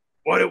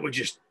 why don't we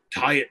just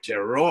tie it to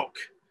a rock?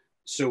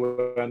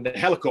 So the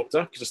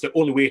helicopter, because it's the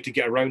only way to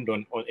get around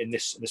in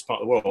this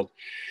part of the world,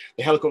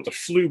 the helicopter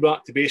flew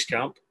back to base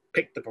camp,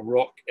 picked up a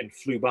rock, and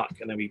flew back.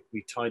 And then we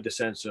tied the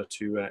sensor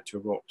to a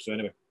rock. So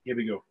anyway, here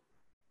we go.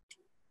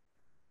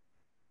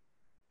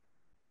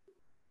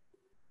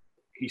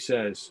 He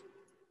says,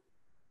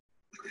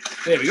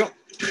 there we go.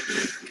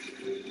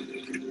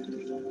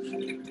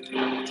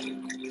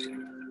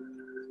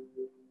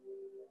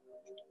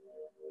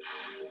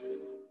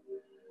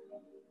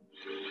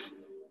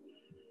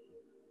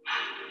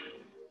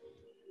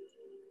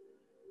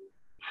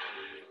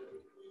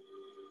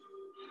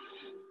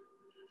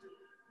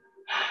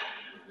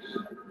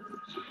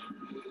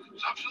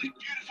 It's absolutely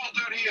beautiful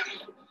down here.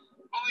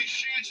 All these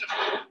shades of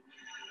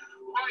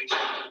white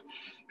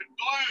and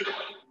blue.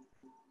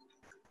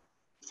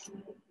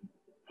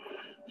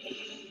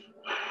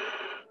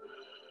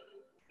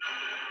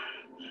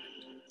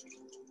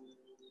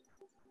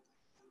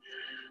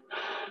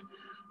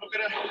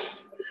 gonna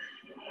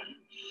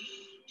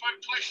try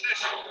and place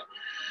this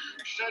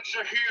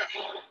sensor here.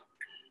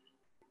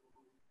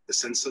 The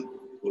sensor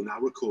will now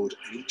record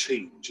any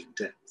change in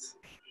depth.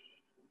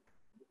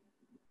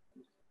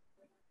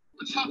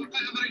 Let's have a bit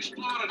of an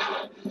exploring.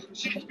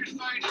 See if we can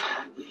find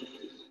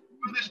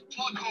where this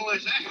plug hole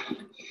is, eh?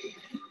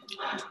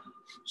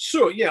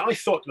 So yeah, I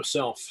thought to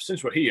myself,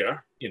 since we're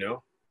here, you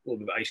know, a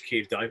little bit of ice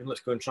cave diving,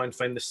 let's go and try and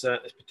find this,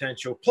 this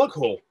potential plug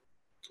hole.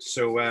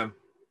 So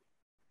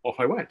off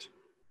I went.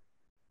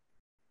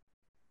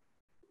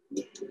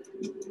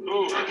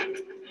 Oh,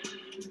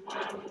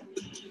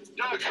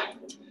 Doug,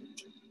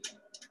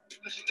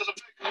 this is a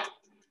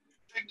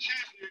big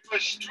cave here. It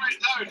goes straight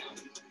down.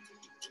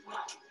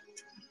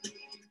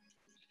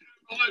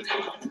 Look.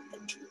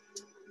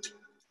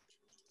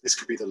 This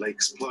could be the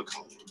lake's plug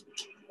hole.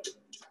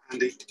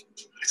 Andy,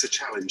 it's a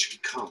challenge he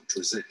can't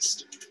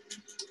resist.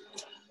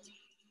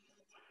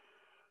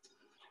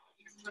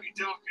 It's pretty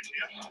dark in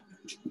here.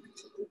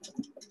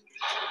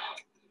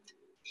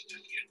 It's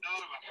just getting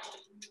darker.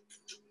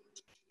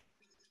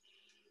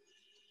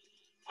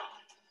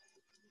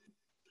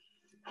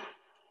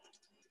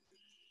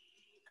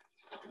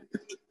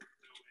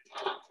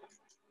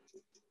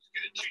 It's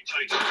getting too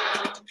tight.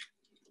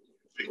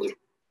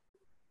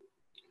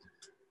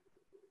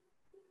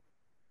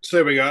 So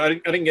there we go. I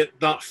didn't get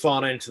that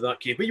far into that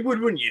cave, but you would,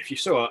 wouldn't you, if you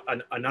saw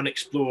an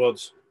unexplored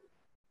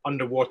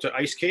underwater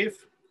ice cave?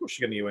 Of course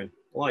you're going to go in.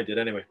 Well, I did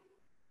anyway.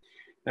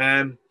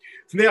 From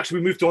there,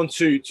 actually, we moved on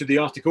to the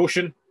Arctic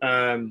Ocean.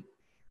 And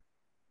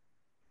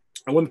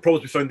one of the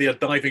problems we found there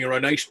diving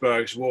around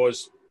icebergs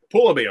was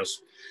polar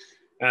bears.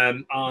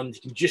 And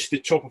you can just see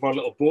the top of our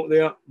little boat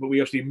there, but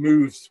we actually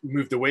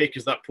moved away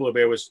because that polar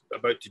bear was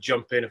about to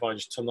jump in. If I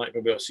just turn that,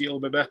 you'll be able to see it a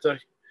little bit better.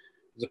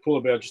 There's a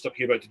polar bear just up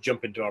here about to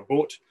jump into our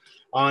boat.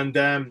 And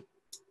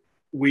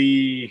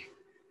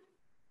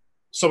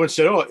someone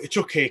said, oh, it's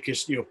okay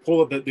because, you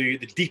know,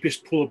 the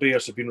deepest polar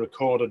bears have been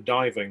recorded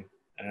diving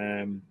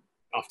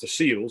after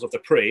seals, after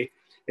prey,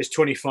 is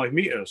 25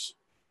 meters.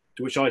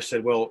 To which I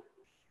said, well,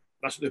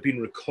 that's what they've been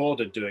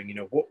recorded doing. You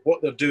know,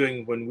 what they're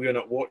doing when we're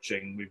not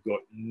watching, we've got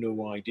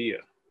no idea.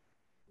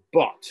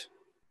 But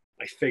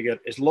I figured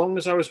as long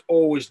as I was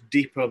always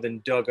deeper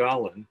than Doug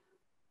Allen,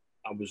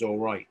 I was all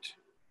right.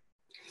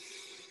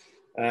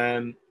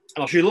 And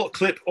I'll show you a little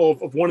clip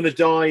of one of the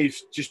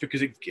dives, just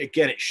because,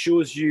 it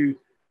shows you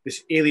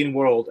this alien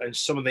world and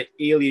some of the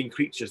alien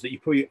creatures that you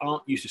probably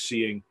aren't used to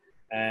seeing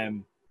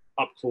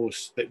up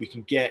close that we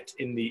can get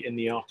in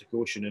the Arctic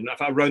Ocean. And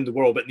around the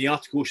world, but in the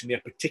Arctic Ocean, they're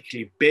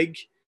particularly big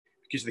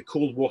because of the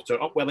cold water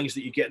upwellings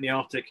that you get in the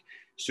Arctic.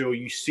 So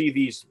you see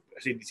these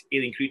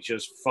alien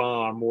creatures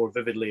far more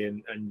vividly,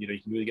 and you know,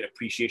 you can really get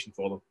appreciation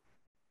for them.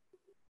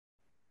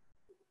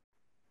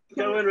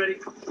 Go in, ready.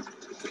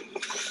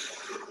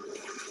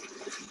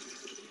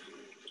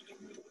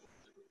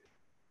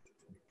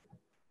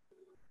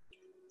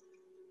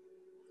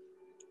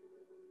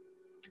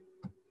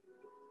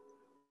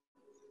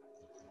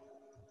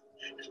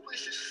 This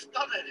place is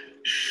stunning.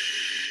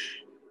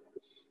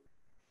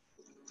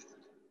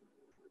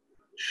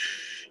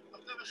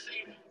 I've never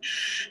seen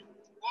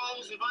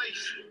walls of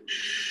ice.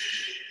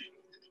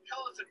 The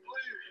colours are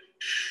blue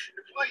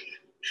and white.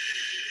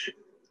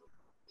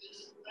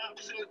 It's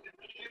absolutely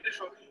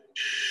beautiful.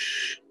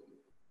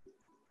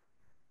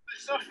 The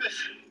surface,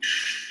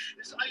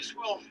 this ice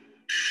wall,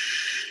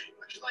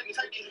 looks like it's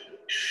tiny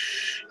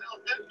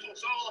little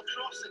dimples all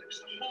across it. It's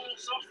the whole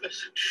surface.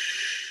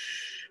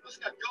 It looks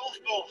like a golf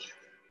ball.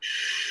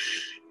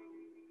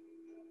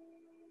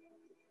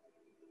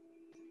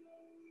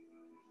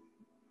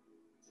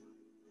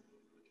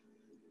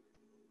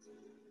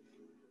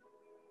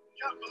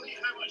 Can't believe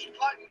how much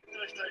plankton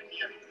there is down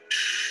here.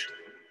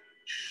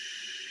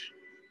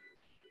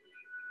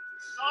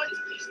 The size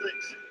of these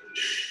things.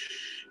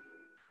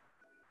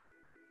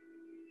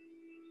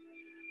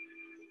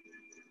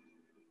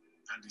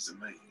 Andy's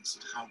amazed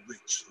at how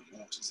rich the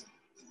waters are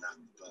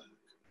around the berg.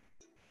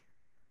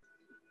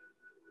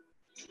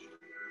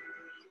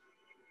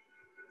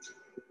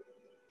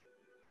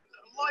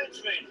 Lion's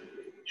mane.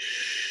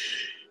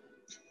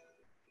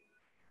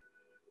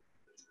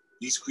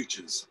 These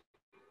creatures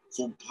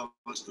form part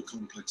of a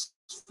complex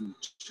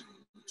food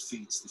chain that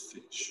feeds the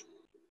fish,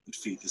 that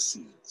feed the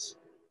seals,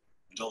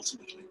 and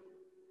ultimately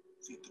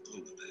feed the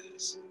polar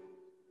bears.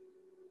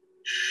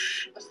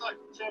 That's like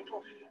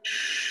temple.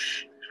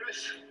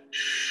 Chris,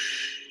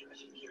 I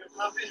think you're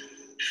happy.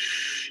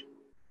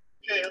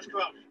 Okay, let's go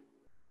up.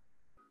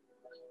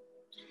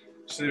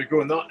 So there we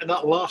go, and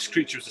that last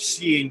creature was a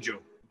sea angel,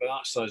 but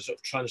that's a sort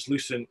of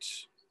translucent,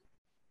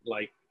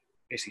 like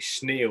basically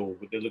snail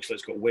that looks like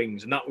it's got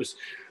wings, and that was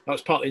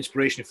part of the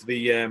inspiration for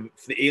the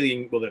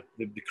alien, well,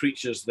 the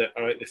creatures that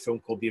are out in the film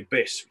called The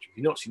Abyss. Which, if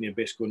you've not seen The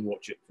Abyss, go and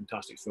watch it.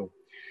 Fantastic film.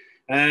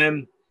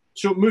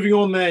 So moving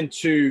on then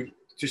to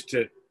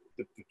the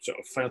sort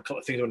of final couple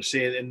of things I want to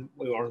say in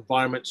our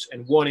environments,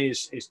 and one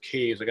is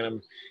caves. Again,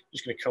 I'm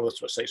just going to cover this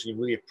sort of section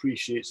you really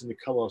appreciate in the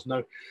colours.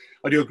 Now,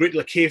 I do a great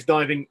deal of cave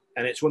diving,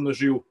 and it's one of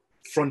those real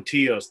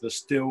frontiers. There's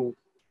still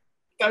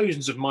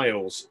thousands of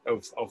miles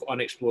of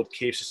unexplored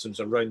cave systems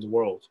around the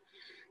world.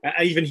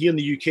 Even here in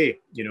the UK,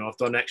 you know, I've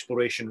done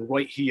exploration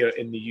right here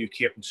in the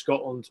UK, up in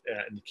Scotland,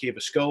 in the Cave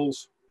of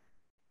Skulls.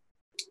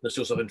 We've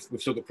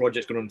still got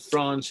projects going on in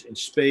France, in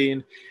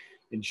Spain,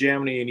 in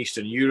Germany, in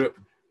Eastern Europe,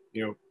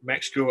 you know,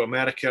 Mexico,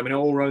 America. I mean,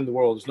 all around the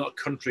world. There's not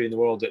a country in the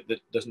world that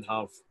doesn't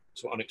have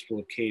some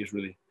unexplored caves,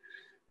 really.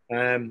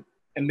 And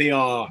they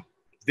are.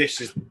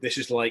 This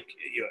is like,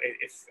 you know,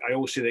 if I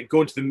always say that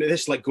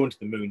this is like going to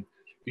the moon,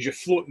 because you're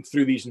floating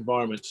through these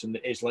environments, and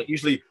it's like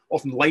usually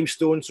often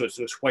limestone, so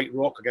it's white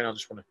rock. Again, I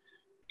just want to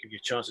give you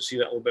a chance to see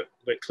that a little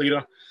bit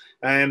clearer.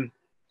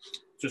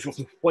 So it's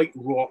often white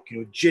rock, you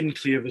know, gin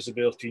clear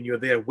visibility, and you're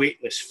there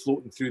weightless,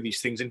 floating through these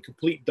things in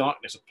complete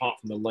darkness, apart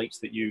from the lights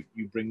that you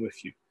bring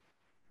with you.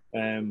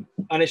 And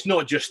it's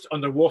not just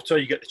underwater.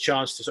 You get the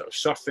chance to sort of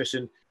surface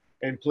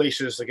in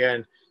places,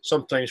 again,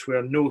 sometimes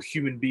where no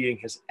human being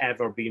has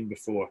ever been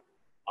before.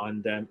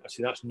 And I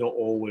say that's not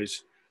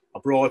always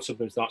abroad.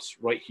 Sometimes that's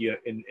right here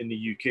in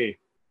the UK.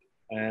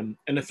 And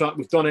in fact,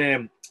 we've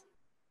done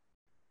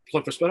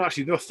Plug for Space.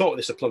 Actually, never thought of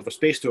this a Plug for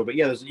Space tour, but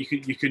yeah, you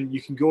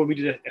can go. We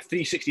did a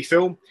 360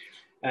 film,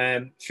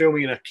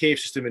 filming in a cave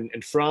system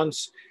in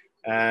France,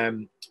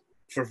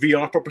 for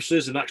VR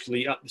purposes. And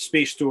actually, at the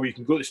Space Store, you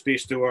can go to the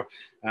Space Store,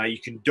 you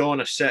can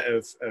don a set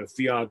of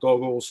VR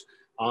goggles,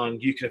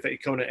 and you can effectively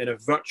come in a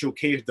virtual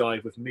cave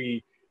dive with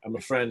me and my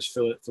friends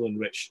Phil and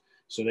Rich.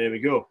 So there we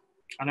go.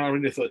 And I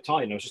really thought at the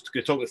time I was just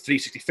going to talk about the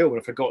 360 film,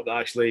 and I forgot that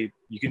actually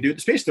you can do it at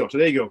the Space Store. So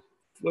there you go.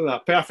 Look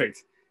at that,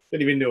 perfect.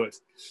 Didn't even know it.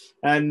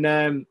 And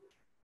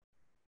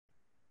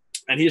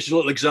here's a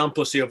little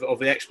example, say, of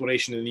the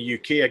exploration in the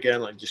UK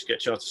again. Like, just get a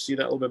chance to see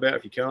that a little bit better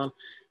if you can.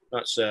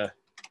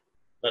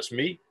 That's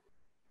me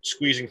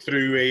squeezing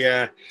through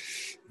a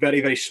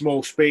very, very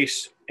small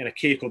space in a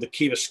cave called the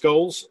Cave of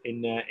Skulls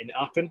in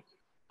Appin.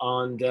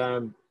 And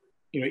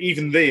you know,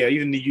 even there,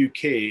 even the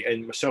UK,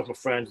 and myself, my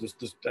friends,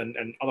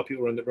 and other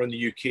people around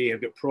the UK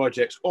have got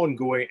projects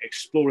ongoing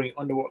exploring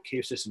underwater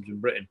cave systems in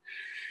Britain.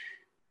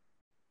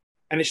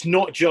 And it's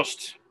not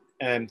just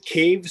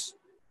caves,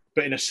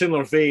 but in a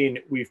similar vein,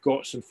 we've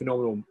got some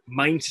phenomenal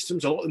mine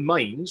systems. A lot of the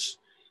mines,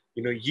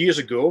 you know, years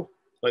ago,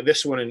 like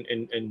this one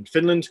in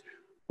Finland,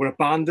 were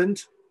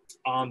abandoned,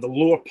 and the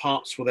lower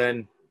parts were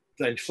then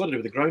flooded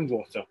with the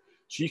groundwater.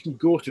 So you can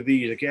go to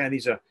these, again,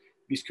 these are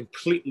these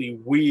completely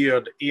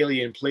weird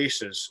alien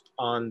places,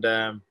 and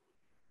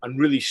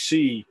really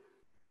see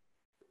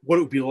what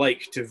it would be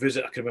like to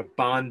visit a kind of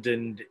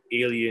abandoned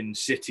alien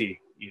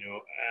city, you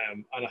know.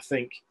 And I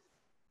think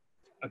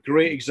a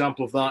great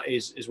example of that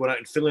is one out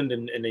in Finland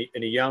in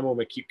Iamo. I'm going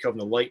to keep covering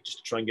the light just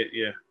to try and get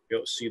you be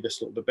able to see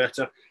this a little bit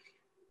better.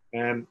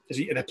 Is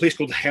in a place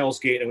called Hell's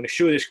Gate. I'm going to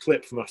show you this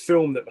clip from a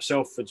film that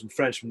myself and some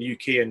friends from the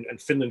UK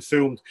and Finland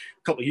filmed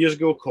a couple of years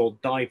ago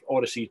called Dive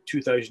Odyssey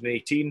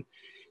 2018.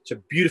 It's a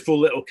beautiful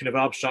little kind of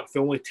abstract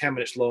film, only 10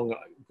 minutes long.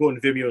 Go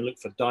on Vimeo and look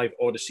for Dive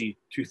Odyssey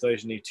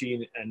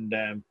 2018.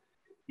 And,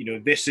 you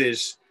know,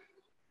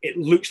 it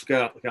looks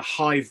like a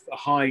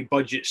high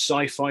budget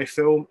sci-fi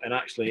film. And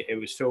actually it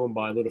was filmed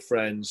by a lot of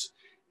friends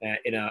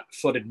in a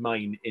flooded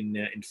mine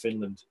in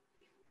Finland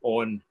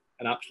on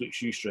an absolute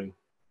shoestring.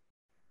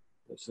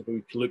 Let's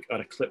look at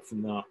a clip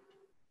from that.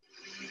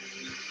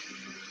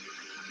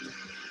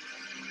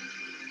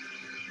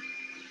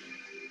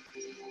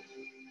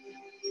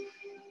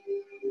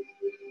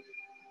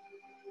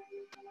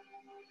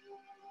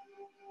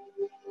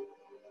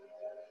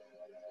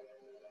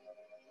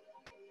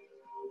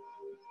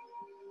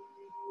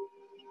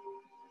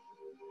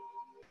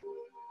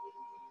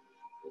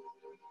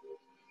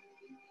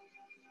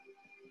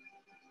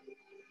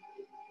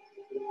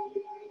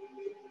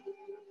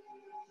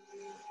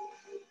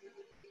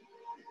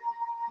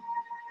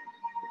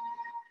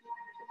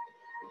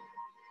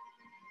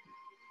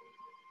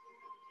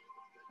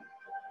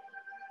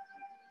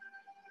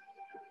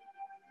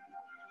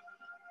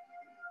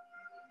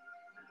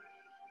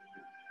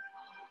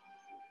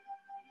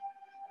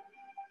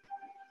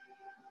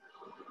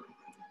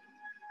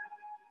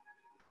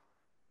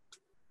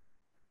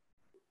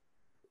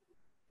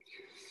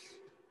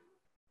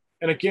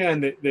 And again,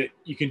 that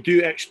you can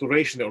do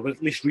exploration or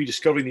at least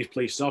rediscovering these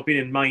places. I've been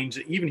in mines,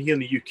 even here in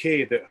the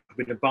UK, that have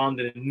been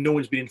abandoned and no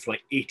one's been in for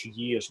like 80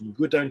 years. And you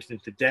go down to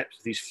the depths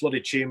of these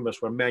flooded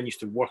chambers where men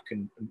used to work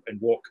and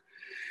walk.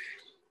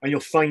 And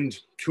you'll find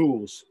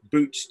tools,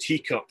 boots,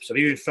 teacups. I've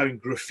even found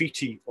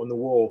graffiti on the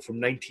wall from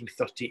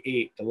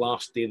 1938, the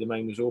last day the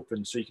mine was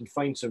open. So you can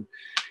find some.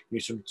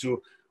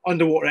 So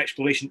underwater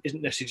exploration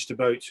isn't necessarily just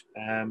about,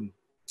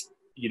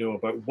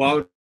 about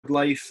wildlife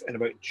and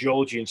about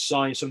geology and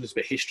science. Sometimes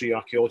about history,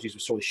 archaeology,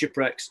 with some of the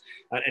shipwrecks,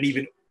 and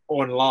even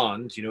on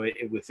land,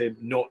 with them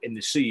not in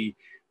the sea,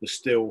 there's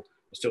still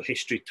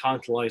history,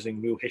 tantalizing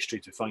real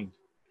history to find.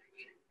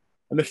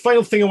 And the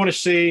final thing I want to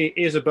say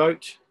is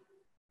about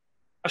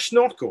a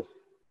snorkel.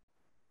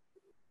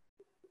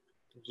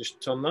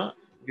 Just turn that,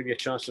 give you a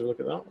chance to look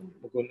at that one.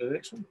 We'll go into the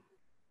next one.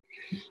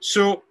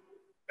 So,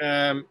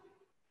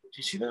 do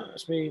you see that?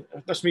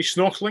 That's me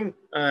snorkeling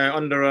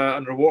under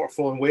a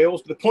waterfall in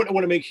Wales. But the point I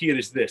want to make here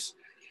is this.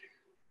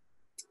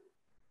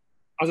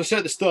 as I said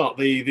at the start,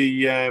 the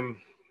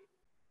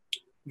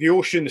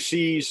ocean, the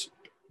seas,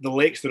 the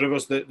lakes, the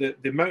rivers, the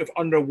amount of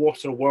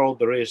underwater world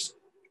there is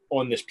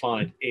on this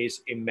planet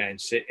is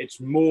immense. It's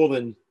more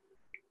than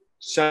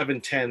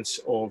 7/10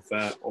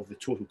 of the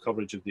total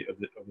coverage of the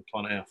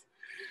planet Earth.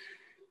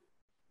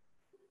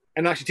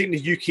 And actually, taking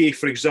the UK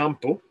for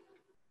example,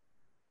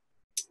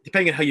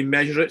 depending on how you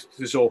measure it,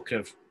 there's all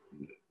kind of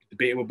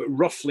debatable, but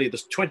roughly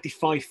there's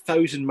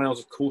 25,000 miles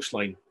of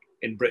coastline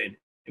in Britain.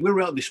 And we're a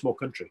relatively small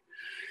country.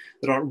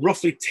 There are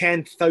roughly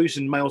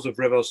 10,000 miles of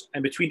rivers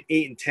and between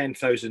 8 and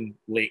 10,000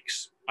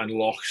 lakes and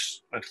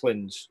lochs and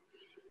llynns.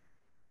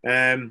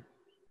 And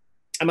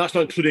that's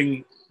not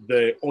including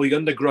all the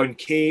underground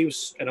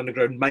caves and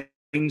underground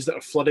mines that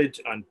are flooded,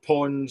 and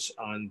ponds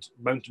and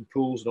mountain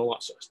pools and all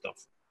that sort of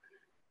stuff.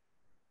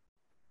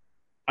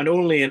 And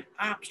only an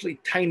absolutely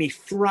tiny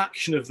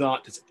fraction of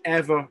that has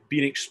ever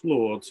been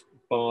explored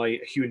by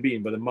a human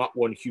being, by the Mark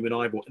I human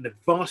eyeball. And the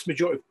vast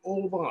majority of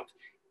all that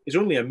is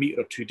only a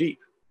metre or two deep.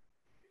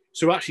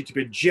 So actually, to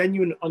be a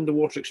genuine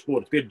underwater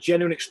explorer, to be a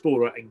genuine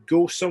explorer and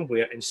go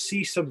somewhere and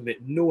see something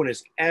that no one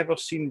has ever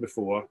seen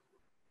before,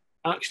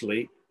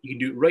 actually, you can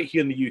do it right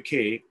here in the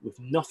UK with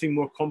nothing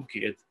more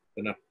complicated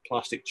than a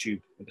plastic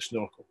tube and a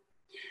snorkel.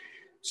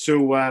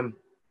 So,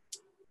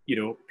 you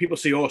know, people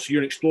say, oh, so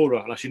you're an explorer.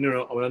 And I say,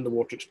 no, I'm an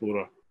underwater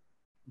explorer.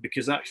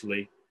 Because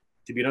actually,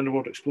 to be an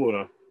underwater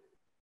explorer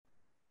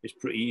is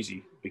pretty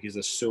easy because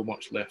there's so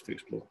much left to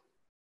explore.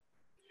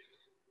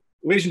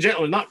 Ladies and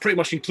gentlemen, that pretty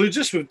much concludes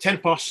us with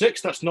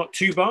 6:10. That's not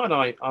too bad.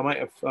 I might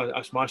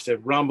have managed to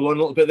ramble on a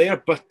little bit there,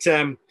 but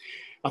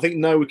I think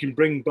now we can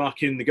bring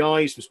back in the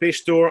guys from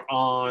Space Store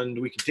and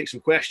we can take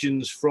some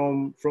questions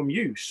from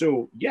you.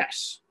 So,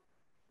 yes.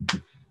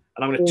 And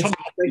I'm going to turn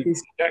off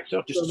the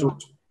projector just so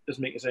it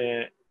doesn't make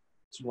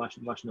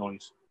some less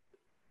noise.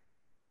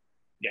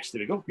 Yes,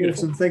 there we go.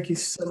 Beautiful. Awesome. Thank you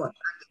so much.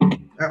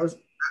 That was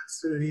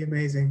absolutely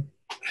amazing.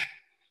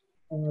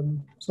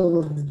 Some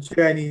of the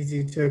journeys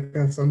you took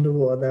us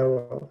underwater, they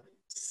were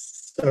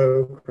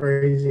so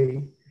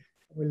crazy.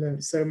 We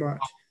learned so much.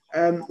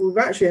 We've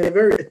actually had a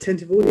very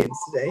attentive audience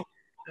today.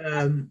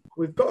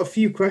 We've got a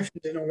few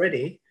questions in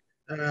already.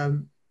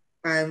 And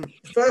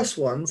the first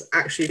one's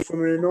actually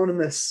from an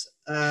anonymous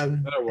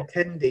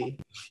attendee.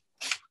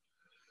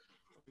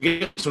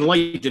 Get some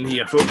light in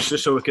here, folks,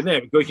 just so we can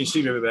you can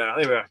see me a bit better.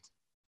 There we are.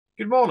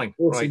 Good morning.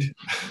 Awesome. Right.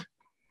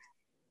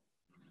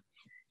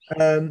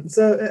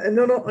 So an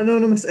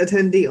anonymous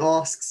attendee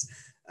asks,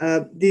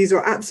 these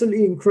are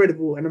absolutely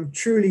incredible and I'm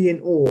truly in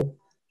awe.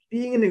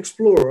 Being an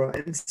explorer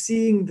and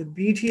seeing the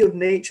beauty of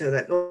nature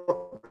that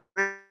not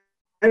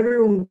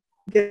everyone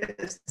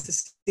gets to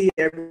see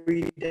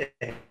every day.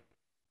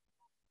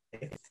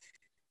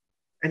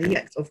 And the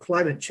effects of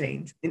climate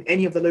change in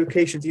any of the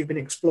locations you've been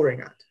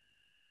exploring at.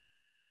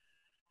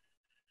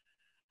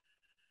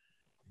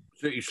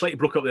 So you slightly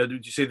broke up there.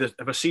 Did you say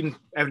have I seen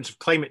evidence of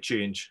climate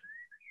change?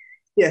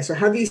 Yeah, so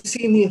have you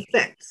seen the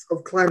effects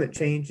of climate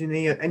change in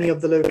any of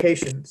the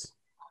locations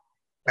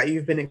that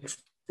you've been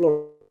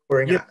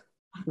exploring at?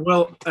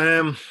 Well,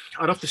 I'd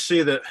have to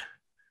say that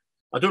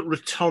I don't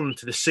return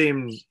to the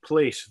same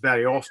place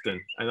very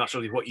often, and that's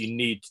really what you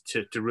need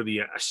to really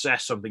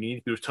assess something. You need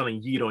to be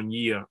returning year on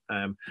year.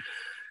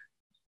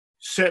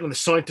 Certainly the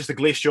scientists, the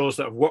glaciers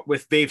that I've worked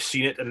with, they've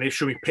seen it, and they've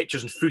shown me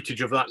pictures and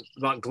footage of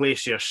that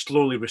glacier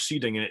slowly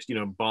receding, and it's, you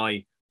know,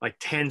 by like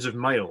tens of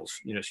miles.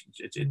 You know,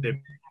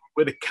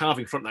 where the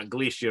calving front of that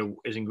glacier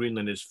is in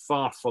Greenland is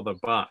far further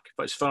back,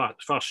 but it's far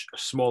a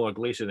smaller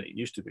glacier than it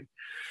used to be.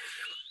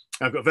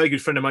 I've got a very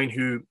good friend of mine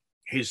who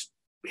his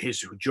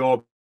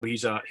job,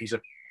 he's a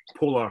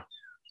polar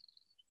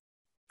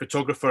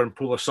photographer and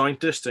polar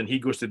scientist, and he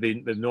goes to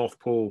the North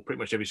Pole pretty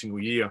much every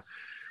single year.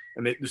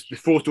 And the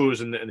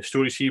photos and the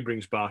stories he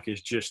brings back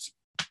is just,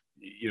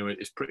 you know,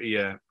 it's pretty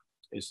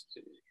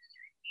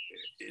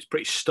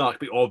stark,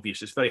 pretty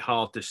obvious. It's very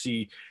hard to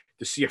see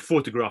a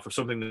photograph of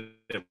something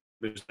that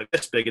was like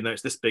this big and now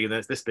it's this big and then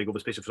it's this big over the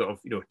space of sort of,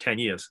 you know, 10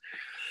 years.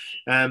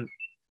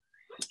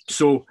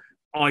 So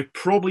I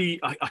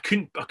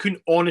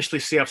couldn't honestly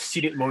say I've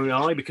seen it in my own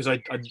eye because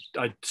I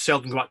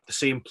seldom go back to the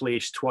same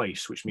place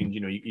twice, which means,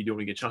 you know, you don't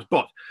really get a chance.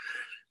 But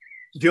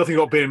the other thing I've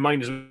got to bear in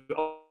mind is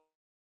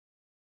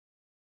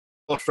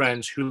our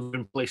friends who live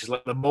in places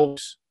like the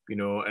Maldives, you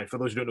know, and for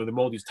those who don't know, the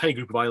Maldives, a tiny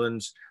group of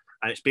islands,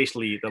 and it's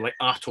basically, they're like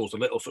atolls, a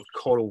little sort of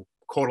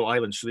coral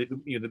islands. So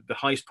you know, the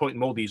highest point in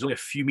Maldives is only a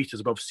few meters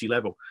above sea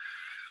level.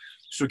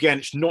 So again,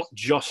 it's not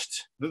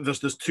just,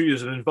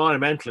 there's an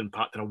environmental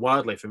impact and a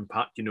wildlife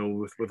impact, you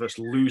know, with us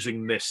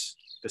losing this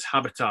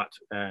habitat,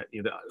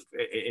 you know,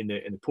 in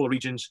the polar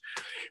regions,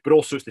 but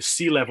also it's the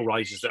sea level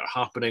rises that are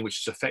happening, which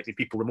is affecting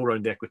people more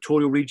around the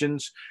equatorial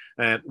regions,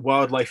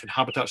 wildlife and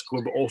habitats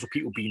going, but also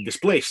people being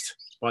displaced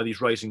by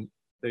these rising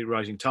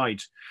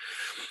tides.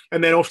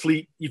 And then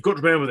obviously you've got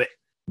to remember that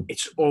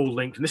it's all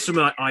linked, and this is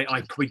something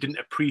I probably didn't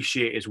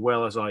appreciate as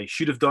well as I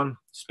should have done,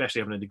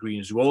 especially having a degree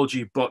in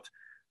zoology, but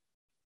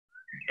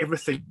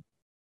everything,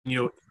 you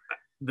know,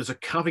 there's a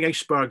calving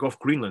iceberg off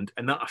Greenland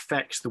and that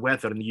affects the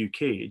weather in the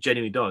UK. It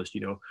genuinely does,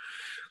 you know.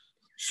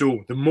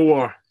 So the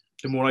more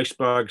the more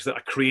icebergs that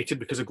are created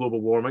because of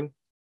global warming.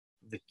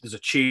 There's a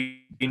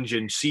change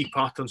in sea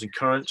patterns and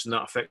currents, and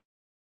that affects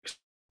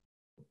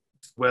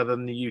weather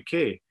in the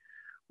UK,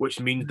 which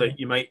means that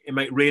it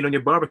might rain on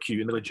your barbecue in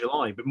the middle of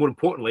July. But more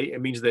importantly,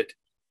 it means that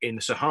in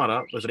the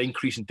Sahara, there's an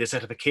increase in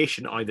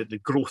desertification, either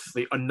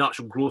the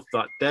unnatural growth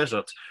of that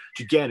desert,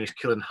 which again is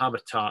killing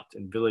habitat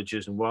and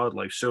villages and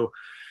wildlife. So,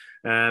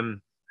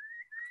 I'm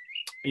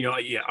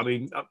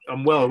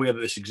well aware that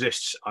this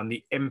exists, and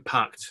the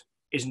impact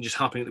isn't just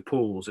happening at the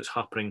poles; it's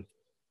happening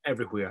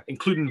everywhere,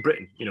 including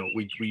Britain.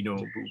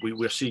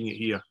 We're seeing it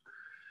here.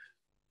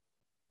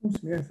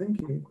 Awesome. Yeah, thank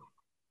you.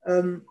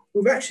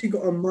 We've actually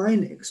got a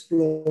mine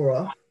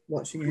explorer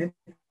watching in,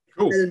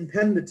 Cool. Helen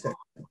Pemberton.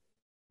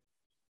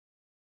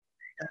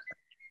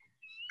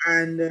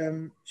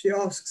 And she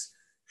asks,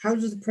 how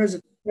does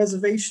the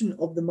preservation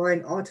of the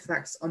mine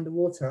artifacts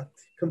underwater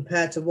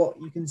compare to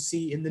what you can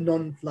see in the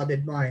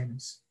non-flooded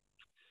mines?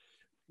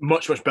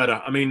 Much, much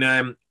better. I mean,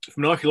 from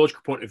an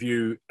archaeological point of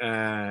view,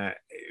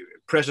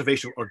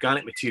 preservation of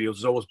organic materials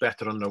is always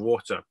better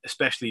underwater,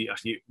 especially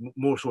actually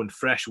more so in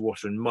fresh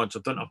water and muds.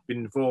 I've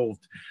been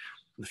involved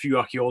in a few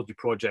archaeology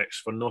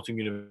projects for Nottingham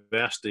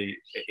University,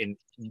 in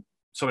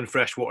some in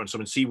fresh water and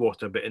some in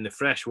seawater, but in the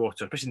fresh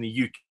water, especially in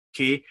the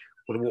UK,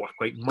 where the water's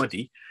quite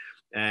muddy,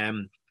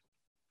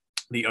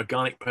 the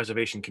organic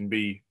preservation can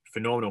be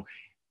phenomenal.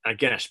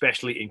 Again,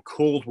 especially in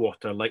cold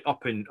water, like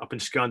up in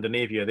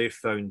Scandinavia, they've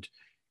found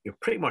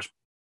pretty much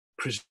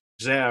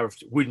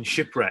preserved wooden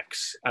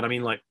shipwrecks, and I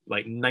mean like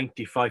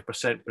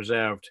 95%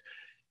 preserved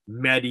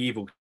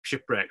medieval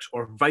shipwrecks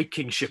or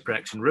Viking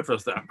shipwrecks in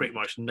rivers that are pretty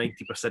much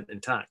 90%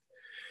 intact.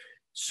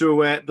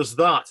 So there's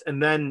that,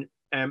 and then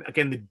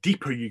again, the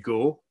deeper you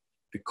go,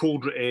 the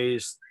colder it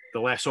is, the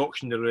less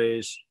oxygen there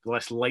is, the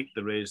less light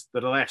there is,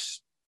 the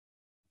less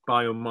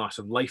biomass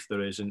of life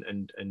there is,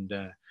 and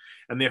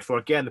therefore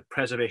again the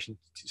preservation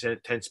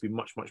tends to be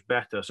much, much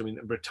better. So I mean,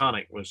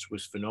 Britannic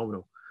was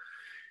phenomenal.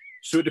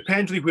 So it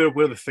depends really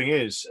where the thing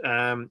is.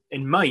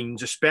 In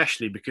mines,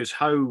 especially, because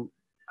how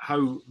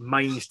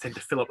mines tend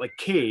to fill up, like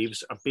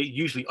caves are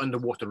usually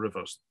underwater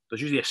rivers.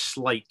 There's usually a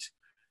slight,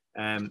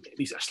 at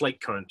least a slight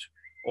current,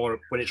 or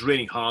when it's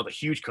raining hard, a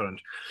huge current.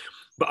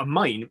 But a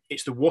mine,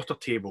 it's the water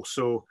table.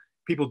 So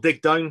people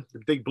dig down, they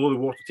dig below the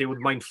water table,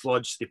 the mine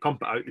floods, they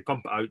pump it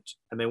out,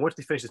 and then once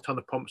they finish, they turn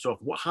the pumps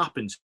off. What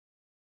happens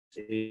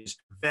is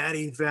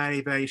very,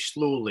 very, very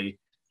slowly,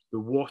 the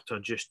water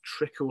just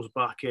trickles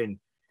back in.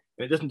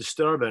 And it doesn't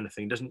disturb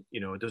anything,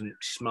 it doesn't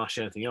smash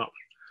anything up.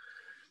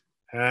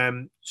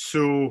 And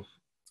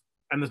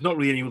there's not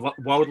really any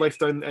wildlife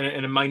down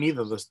in a mine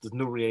either. There's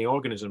no really any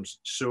organisms.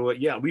 So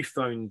yeah, we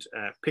found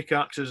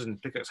pickaxes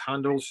and pickaxe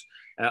handles.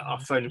 I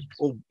found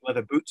old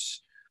leather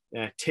boots,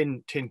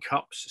 tin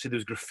cups. So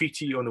there's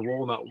graffiti on the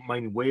wall in that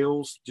mine in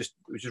Wales. It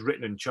was just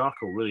written in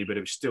charcoal, really, but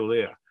it was still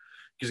there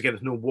because again,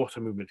 there's no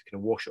water movement to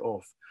kind of wash it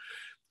off.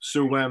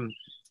 So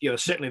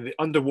certainly the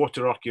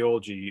underwater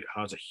archaeology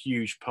has a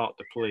huge part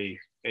to play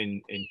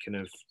in kind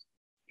of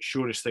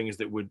showing us things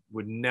that would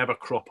never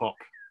crop up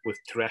with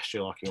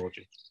terrestrial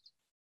archaeology.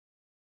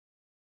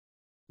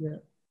 Yeah,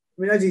 I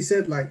mean, as you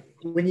said, like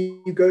when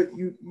you go,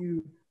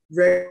 you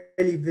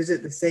rarely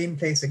visit the same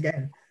place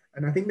again,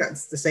 and I think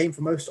that's the same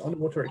for most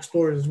underwater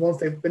explorers. Once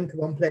they've been to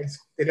one place,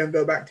 they don't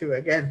go back to it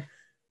again,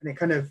 and it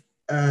kind of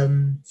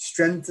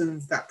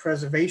strengthens that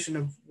preservation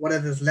of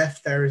whatever's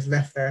left there is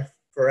left there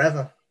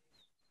forever.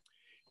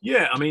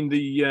 Yeah, I mean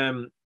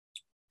the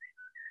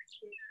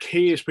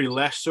caves pretty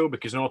less so,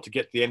 because in order to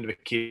get to the end of a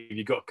cave,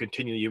 you've got to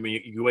continue. You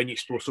go in, you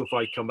explore so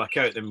far, you come back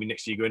out, then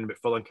next year you go in a bit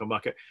further and come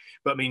back out.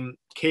 But I mean,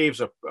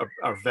 caves are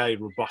very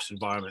robust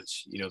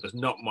environments. There's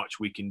not much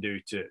we can do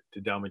to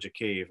damage a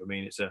cave. I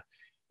mean, it's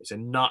a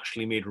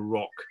naturally made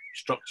rock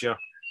structure.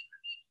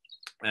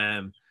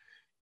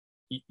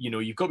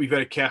 You've got to be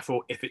very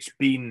careful if it's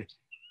been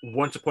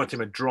once upon a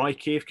time a dry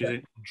cave, because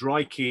in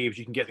dry caves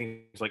you can get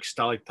things like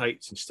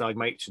stalactites and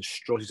stalagmites and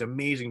straws, these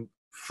amazing,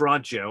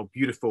 fragile,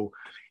 beautiful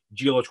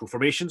geological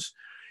formations.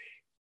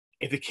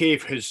 If the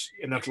cave has,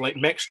 like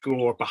Mexico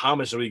or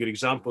Bahamas are really good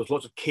examples,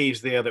 lots of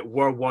caves there that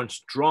were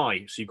once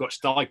dry. So you've got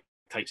stalactites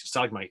and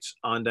stalagmites,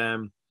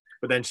 and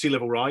but then sea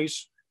level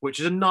rise, which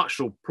is a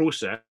natural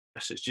process.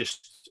 It's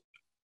just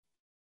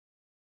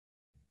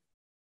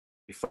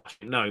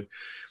now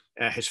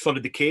has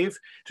flooded the cave.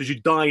 So as you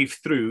dive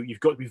through, you've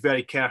got to be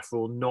very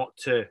careful not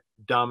to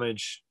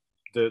damage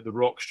the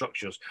rock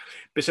structures.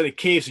 But certainly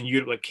caves in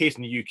Europe, like caves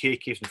in the UK,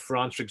 caves in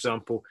France, for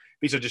example,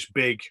 these are just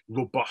big,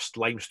 robust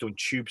limestone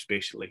tubes,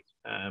 basically.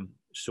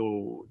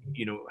 So,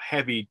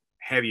 heavy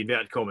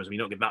inverted commas. I mean,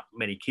 you don't get that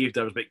many cave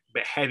divers,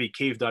 but heavy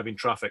cave diving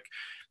traffic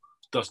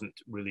doesn't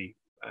really,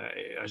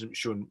 hasn't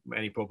shown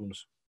any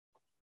problems.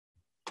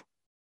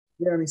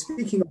 Yeah, I mean,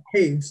 speaking of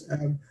caves,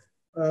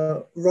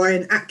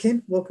 Ryan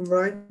Atkin, welcome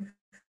Ryan.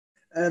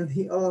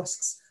 He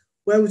asks,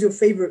 where was your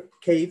favorite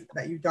cave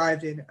that you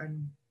dived in,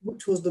 and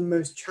which was the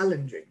most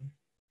challenging?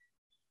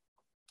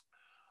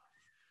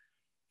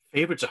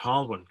 Favourite's a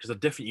hard one because they're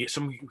different. You get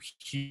some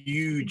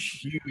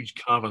huge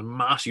caverns,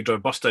 massive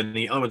drive bust down, and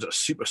the other ones are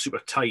super, super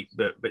tight,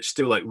 but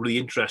still like really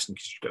interesting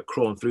because you've got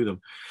crawling through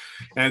them.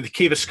 And the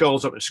Cave of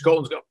Skulls up in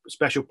Scotland's got a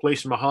special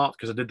place in my heart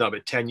because I did that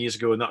about 10 years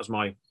ago, and that was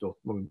my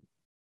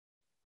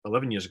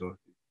 11 years ago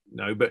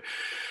now. But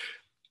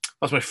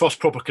that's my first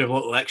proper kind of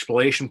little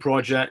exploration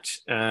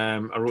project. I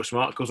wrote some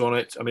articles on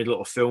it. I made a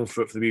little film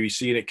for the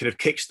BBC, and it kind of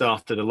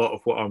kickstarted a lot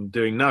of what I'm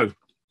doing now.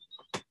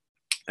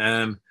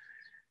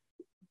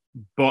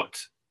 But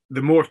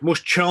the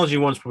most challenging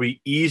ones were probably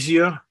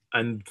easier,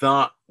 and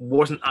that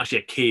wasn't actually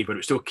a cave, but it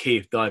was still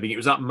cave diving. It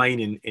was that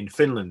mine in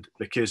Finland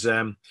because,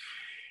 and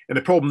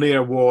the problem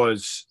there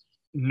was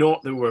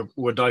not that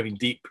we're diving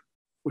deep,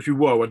 which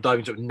we're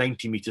diving sort of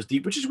 90 meters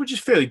deep, which is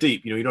fairly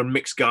deep. You know, you're on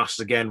mixed gases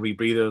again,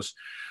 rebreathers.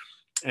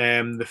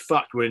 The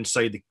fact we're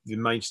inside the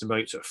mine's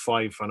about sort of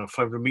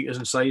 500 meters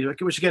inside,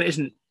 which again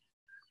isn't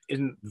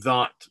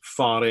that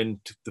far in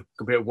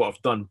compared to what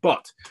I've done,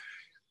 but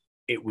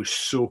it was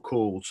so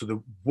cold. So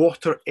the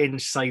water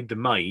inside the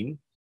mine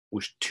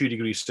was 2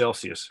 degrees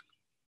Celsius.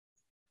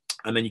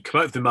 And then you come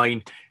out of the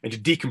mine, and to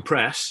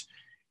decompress,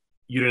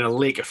 you're in a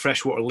lake, a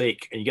freshwater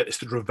lake, and you get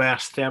this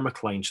reverse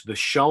thermocline. So the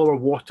shallower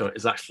water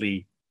is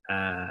actually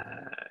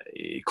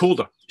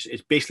colder.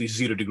 It's basically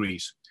 0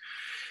 degrees.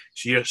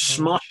 So you're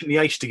smashing the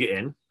ice to get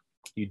in.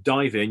 You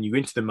dive in, you go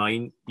into the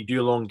mine, you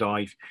do a long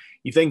dive.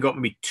 You've then got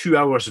maybe 2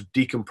 hours of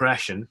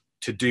decompression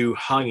to do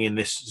hanging in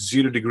this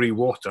 0 degree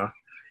water.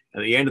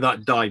 And at the end of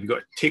that dive, you've got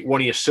to take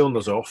one of your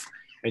cylinders off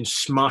and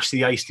smash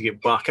the ice to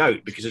get back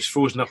out because it's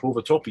frozen up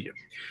over top of you.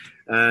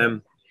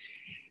 And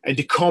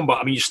to combat,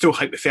 I mean, you're still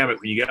hypothermic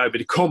when you get out, but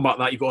to combat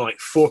that, you've got like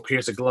 4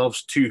 pairs of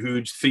gloves, 2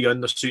 hoods, 3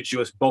 undersuits, you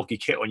got this bulky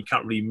kit on, you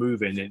can't really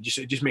move in. It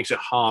just makes it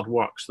hard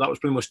work. So that was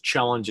probably the most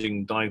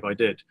challenging dive I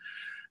did.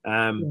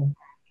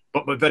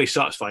 But very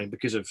satisfying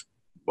because of,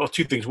 well,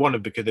 2 things. One,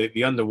 because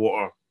the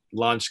underwater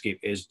landscape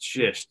is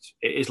just,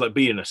 it's like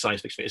being in a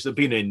science fiction. It's like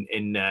being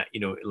in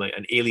like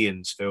an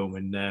Aliens film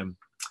and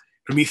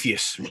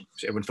Prometheus.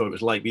 Everyone thought it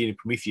was like being in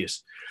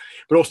Prometheus.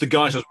 But also the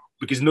guys,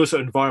 because in those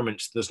sort of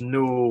environments, there's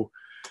no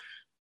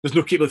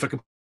capability for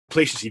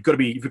complacency.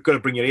 You've got to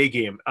bring your A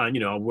game.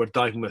 And we're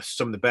diving with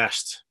some of the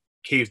best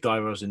cave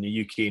divers in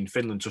the UK and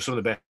Finland. So some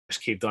of the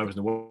best cave divers in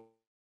the world.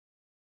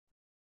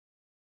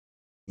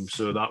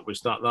 So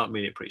that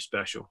made it pretty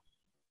special.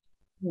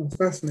 That's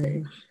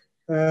fascinating.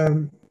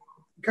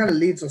 Kind of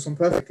leads us on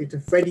perfectly to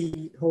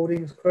Freddie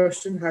Holding's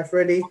question. Hi,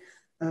 Freddie.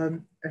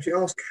 Actually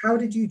asked, how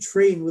did you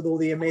train with all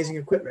the amazing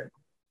equipment?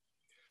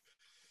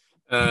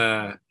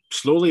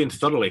 Slowly and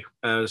thoroughly.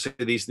 So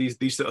these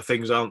sort of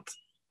things aren't.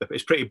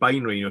 It's pretty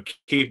binary,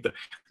 Cave.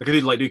 Like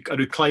I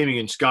do climbing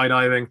and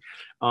skydiving,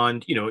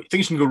 and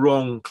things can go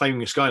wrong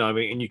climbing and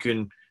skydiving, and you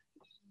can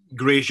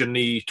graze your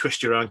knee,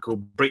 twist your ankle,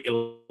 break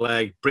your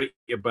leg, break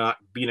your back,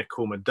 be in a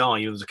coma,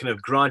 die. There's a kind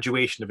of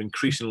graduation of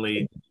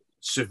increasingly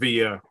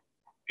severe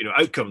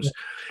outcomes.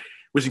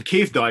 Whereas in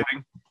cave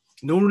diving,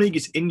 no one really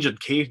gets injured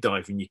cave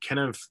diving.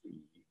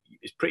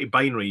 It's pretty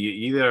binary.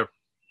 You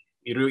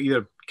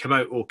either come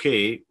out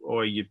okay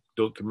or you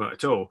don't come out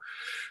at all.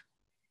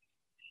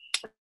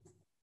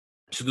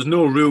 So there's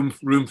no room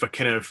for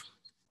kind of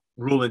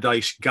rolling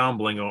dice,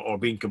 gambling, or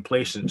being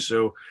complacent.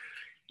 So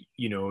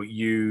you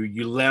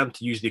learn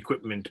to use the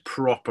equipment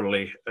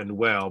properly and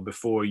well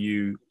before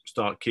you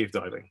start cave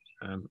diving.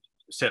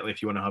 Certainly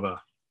if you want to have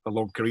a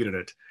long career in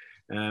it.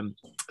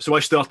 So I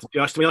started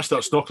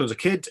snorkeling as a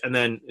kid, and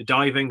then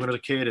diving when I was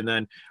a kid, and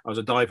then I was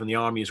a diver in the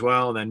army as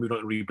well, and then moved on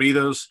to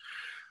rebreathers.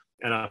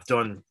 And I've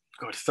done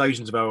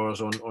thousands of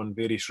hours on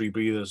various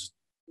rebreathers,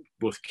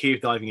 both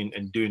cave diving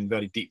and doing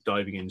very deep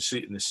diving in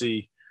the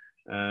sea.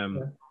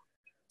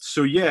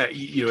 So yeah,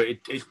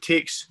 it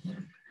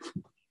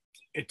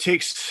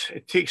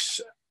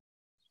takes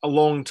a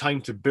long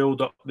time to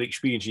build up the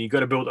experience, and you've got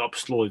to build it up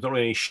slowly. There's not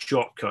really any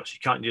shortcuts. You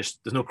can't there's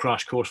no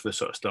crash course for this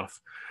sort of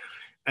stuff.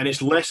 And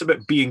it's less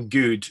about being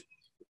good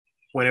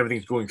when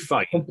everything's going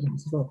fine.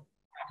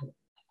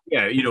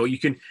 Yeah, you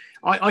can.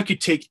 I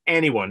could take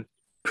anyone,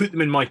 put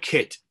them in my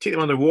kit, take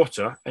them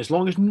underwater, as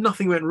long as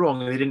nothing went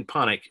wrong and they didn't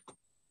panic,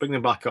 bring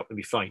them back up and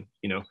be fine.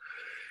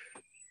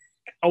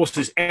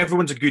 Also,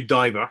 everyone's a good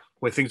diver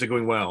when things are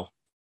going well.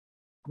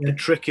 Yeah. The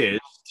trick is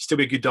to still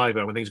be a good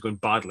diver when things are going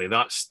badly.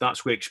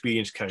 That's where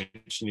experience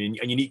counts, and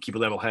you need to keep a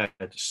level head.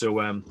 So,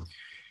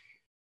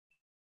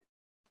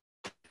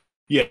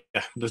 yeah,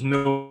 there's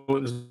no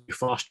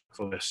fast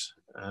for this.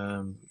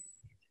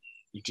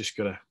 You just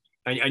gotta,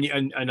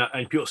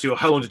 and people say, "Oh,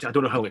 how long does it take?" I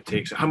don't know how long it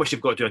takes. How much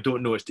you've got to do, I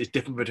don't know. It's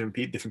different for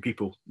different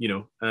people,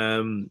 Yeah,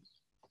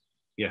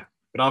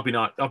 but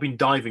I've been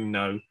diving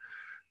now,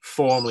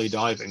 formally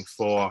diving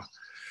for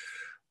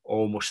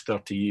almost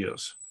 30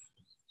 years.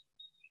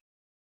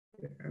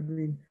 I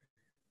mean,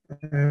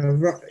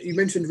 you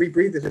mentioned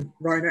rebreathers, and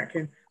Ryan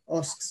Atkin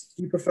asks,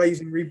 do you prefer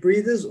using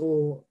rebreathers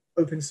or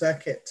open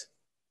circuit?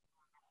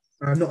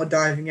 I'm not a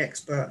diving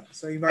expert,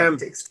 so you might need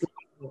to explain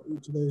what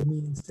each of those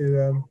means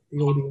to the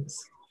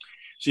audience.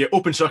 So yeah,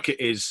 open circuit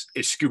is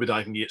scuba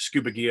diving gear.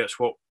 Scuba gear is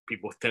what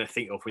people tend to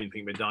think of when you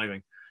think about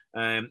diving.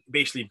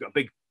 Basically, you've got a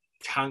big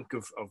tank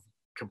of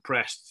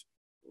compressed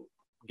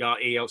air,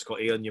 it's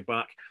called air in your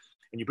back,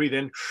 and you breathe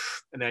in,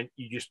 and then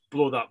you just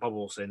blow that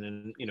bubbles in,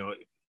 and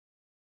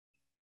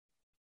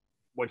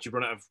once you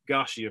run out of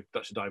gas,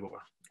 that's a dive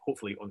over,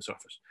 hopefully on the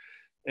surface.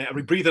 A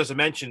rebreather, as I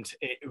mentioned,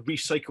 it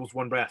recycles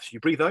one breath. So you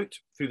breathe out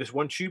through this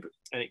one tube,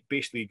 and it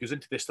basically goes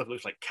into this stuff that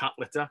looks like cat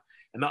litter,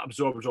 and that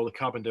absorbs all the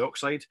carbon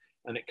dioxide,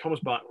 and it comes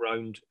back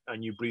round,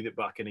 and you breathe it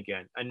back in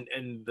again. And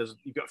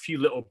you've got a few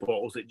little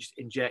bottles that just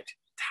inject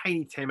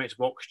tiny minutes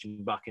of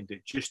oxygen back into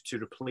it, just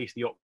to replace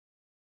the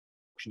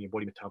oxygen your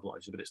body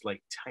metabolizes, but it's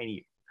like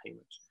tiny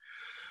amounts.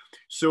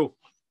 So,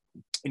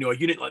 a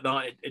unit like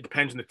that, it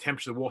depends on the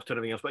temperature of the water and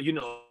everything else, but a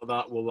unit like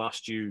that will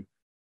last you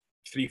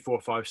 3, 4,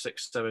 5,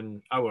 6,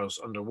 7 hours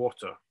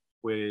underwater,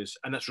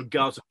 and that's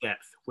regardless of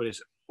depth.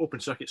 Whereas open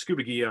circuit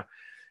scuba gear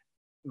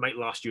might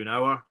last you an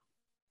hour,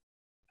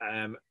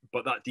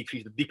 but that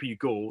decreases. The deeper you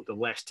go, the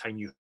less time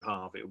you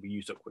have. It will be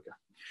used up quicker.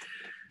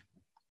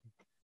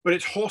 But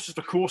it's horses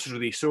for courses,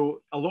 really.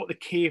 So a lot of the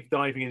cave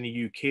diving in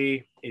the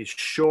UK is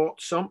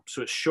short sump,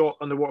 so it's short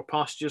underwater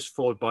passages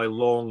followed by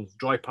long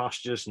dry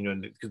passages.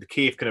 Because the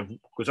cave kind of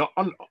goes up,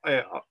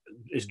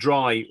 is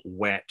dry,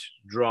 wet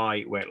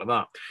like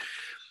that.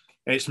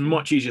 And it's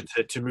much easier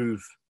to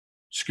move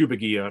scuba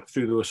gear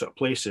through those sort of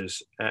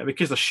places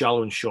because they're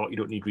shallow and short. You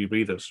don't need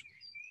rebreathers.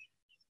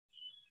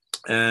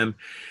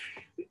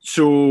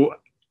 So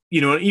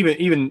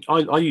even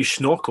I use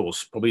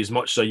snorkels probably as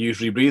much as I use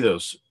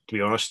rebreathers, to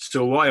be honest.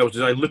 So what I always do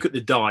is I look at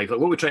the dive, like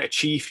what we're trying to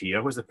achieve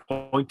here. What's the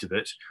point of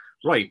it?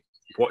 Right.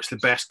 What's the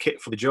best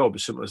kit for the job?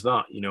 As simple as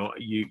that.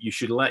 You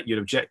should let your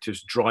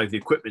objectives drive the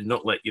equipment,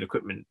 not let your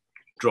equipment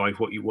drive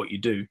what you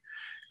do.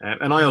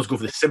 And I always go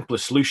for the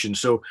simplest solution.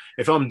 So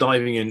if I'm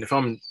diving in, if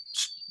I'm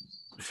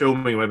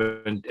filming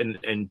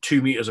in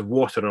 2 meters of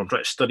water, or I'm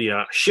trying to study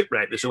a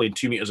shipwreck that's only in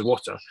 2 meters of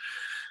water,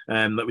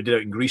 like we did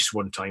out in Greece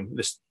one time,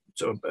 this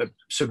sort of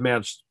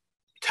submerged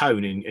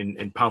town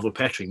in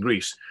Pavlopetri in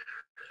Greece,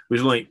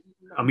 was only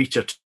a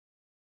meter.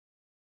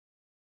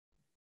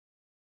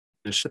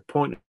 It's the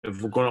point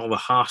of going all the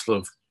hassle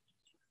of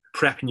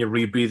prepping your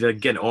rebreather,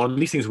 getting it on.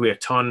 These things weigh a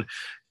ton,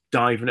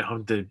 diving it,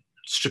 having to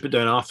strip it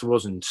down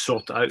afterwards and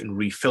sort it out and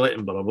refill it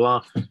and blah, blah,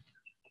 blah.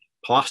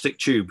 Plastic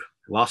tube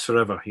lasts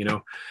forever,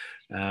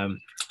 So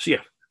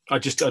yeah,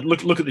 I'd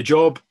look at the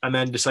job and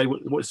then decide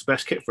what's the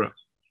best kit for it.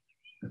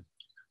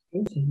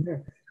 Awesome, yeah.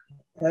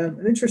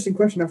 An interesting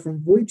question now from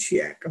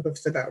Wojciech, I hope I've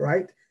said that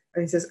right.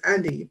 And he says,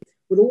 Andy,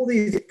 with all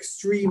these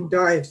extreme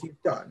dives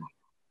you've done,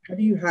 have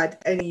you had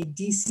any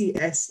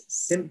DCS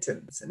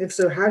symptoms? And if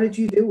so, how did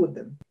you deal with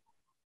them?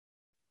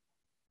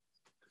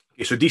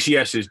 Okay, so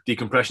DCS is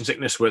decompression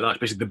sickness, where that's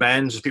basically the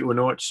bends, as people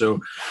know it. So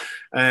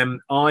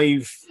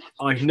I've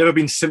never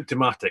been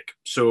symptomatic.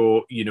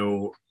 So,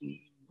 the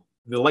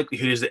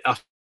likelihood is that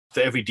after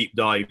every deep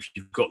dive,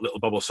 you've got little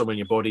bubbles somewhere in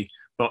your body,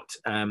 but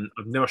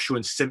I've never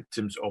shown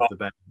symptoms of the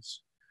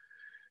bends.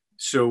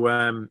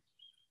 So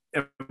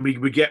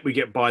we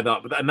get by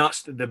that, and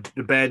that's the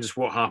bends is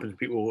what happens to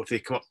people if they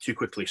come up too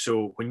quickly.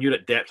 So when you're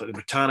at depth, like the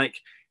Britannic,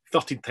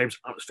 13 times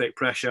atmospheric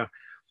pressure,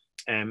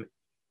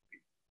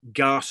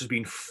 gas has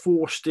been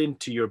forced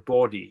into your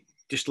body,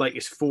 just like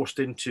it's forced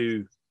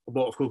into a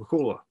bottle of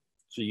Coca-Cola.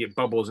 So you get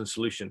bubbles in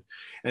solution.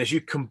 And as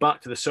you come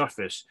back to the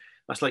surface,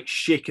 that's like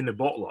shaking the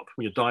bottle up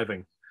when you're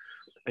diving.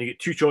 And you get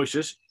two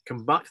choices: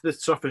 come back to the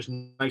surface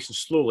nice and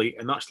slowly,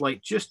 and that's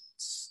like just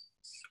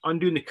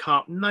undoing the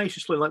cap nice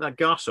and slowly, like that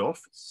gas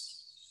off,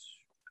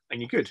 and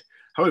you're good.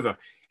 However,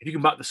 if you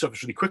come back to the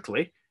surface really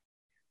quickly,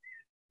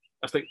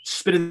 that's like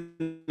spinning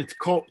the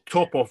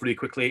top off really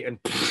quickly, and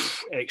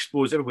it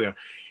explodes everywhere.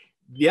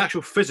 The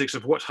actual physics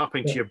of what's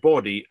happening to your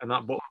body and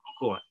that bottle of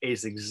Coca-Cola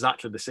is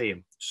exactly the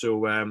same.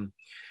 So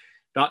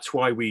that's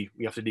why we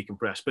have to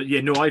decompress. But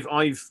yeah, no, I've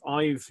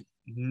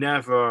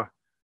never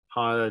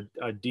had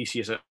a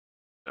DCS,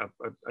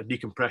 a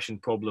decompression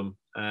problem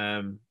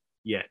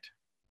yet.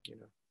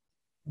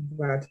 I'm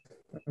glad.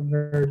 I'm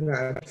very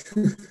glad.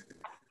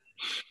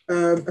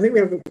 I think we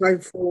have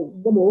time for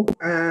one more,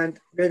 and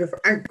we're going to go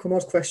for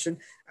Ankomar's question.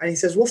 And he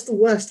says, what's the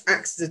worst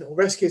accident or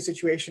rescue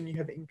situation you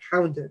have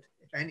encountered,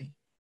 if any?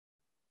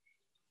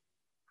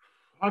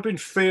 I've been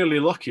fairly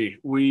lucky.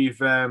 I've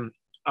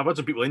had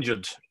some people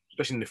injured,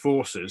 especially in the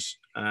forces,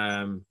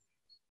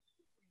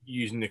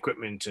 using the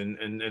equipment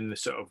and the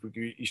sort of,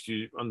 we used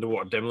to do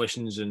underwater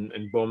demolitions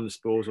and bomb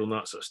disposal and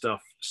that sort of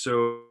stuff.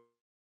 So,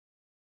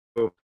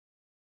 but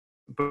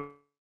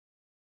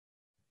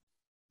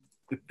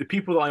the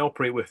people that I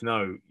operate with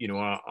now,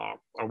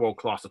 are world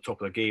class at the top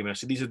of their game. And I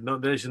said, these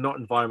are not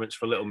environments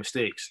for little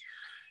mistakes.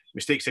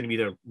 Mistakes tend to be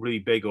either really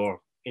big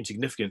or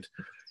insignificant.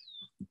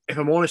 If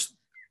I'm honest,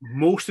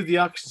 most of the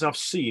accidents I've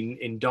seen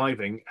in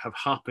diving have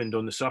happened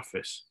on the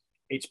surface.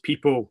 It's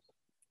people,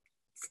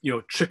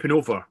 tripping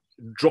over,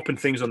 dropping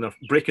things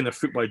breaking their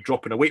foot by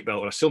dropping a weight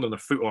belt or a cylinder on their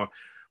foot,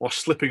 or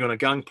slipping on a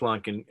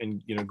gangplank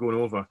and going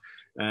over.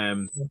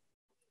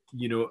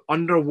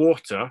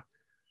 Underwater,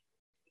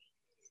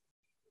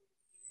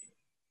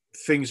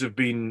 things have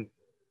been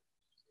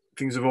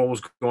things have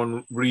always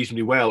gone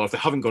reasonably well. Or if they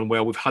haven't gone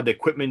well, we've had the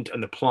equipment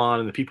and the plan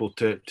and the people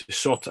to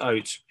sort it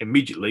out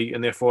immediately,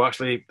 and therefore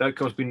actually the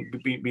outcome's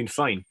been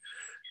fine.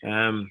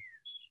 I've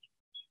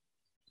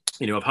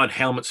had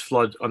helmets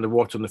flood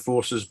underwater in the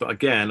forces, but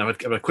again, I've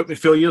had equipment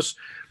failures.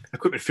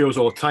 Equipment fails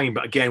all the time,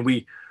 but again,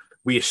 we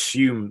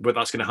assume that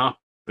that's going to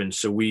happen,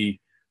 so we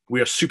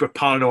are super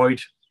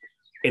paranoid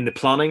in the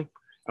planning,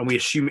 and we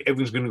assume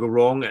everything's going to go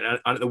wrong and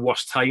at the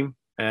worst time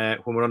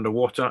when we're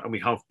underwater, and we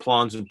have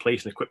plans in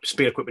place and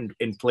spare equipment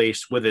in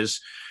place with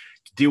us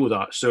to deal with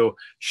that. So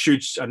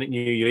should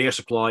your air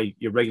supply,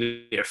 your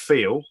regulator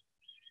fail,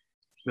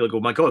 we'll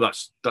go, my God,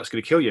 that's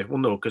going to kill you. Well,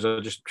 no, because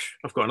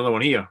I've got another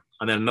one here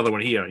and then another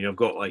one here. I've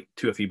got like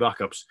 2 or 3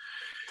 backups.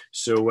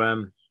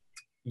 So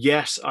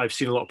yes, I've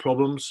seen a lot of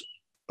problems,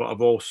 but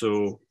I've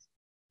also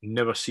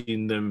never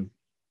seen them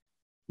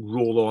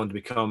roll on to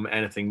become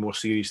anything more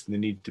serious than they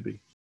need to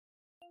be.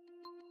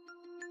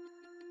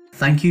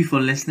 Thank you for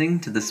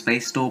listening to the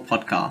Space Store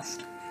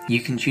podcast.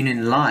 You can tune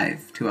in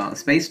live to our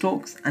Space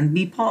Talks and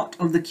be part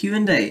of the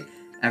Q&A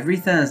every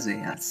Thursday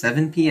at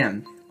 7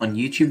 p.m. on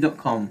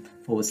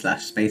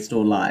youtube.com/Space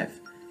Store Live.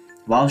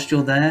 Whilst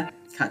you're there,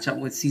 catch up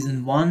with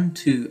season 1,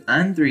 2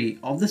 and 3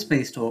 of the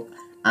Space Talk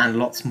and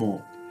lots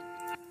more.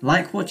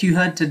 Like what you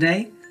heard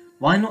today?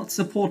 Why not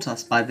support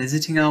us by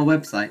visiting our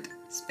website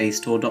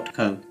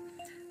spacestore.co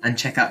and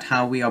check out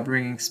how we are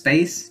bringing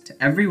space to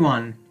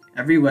everyone,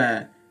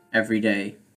 everywhere, every day.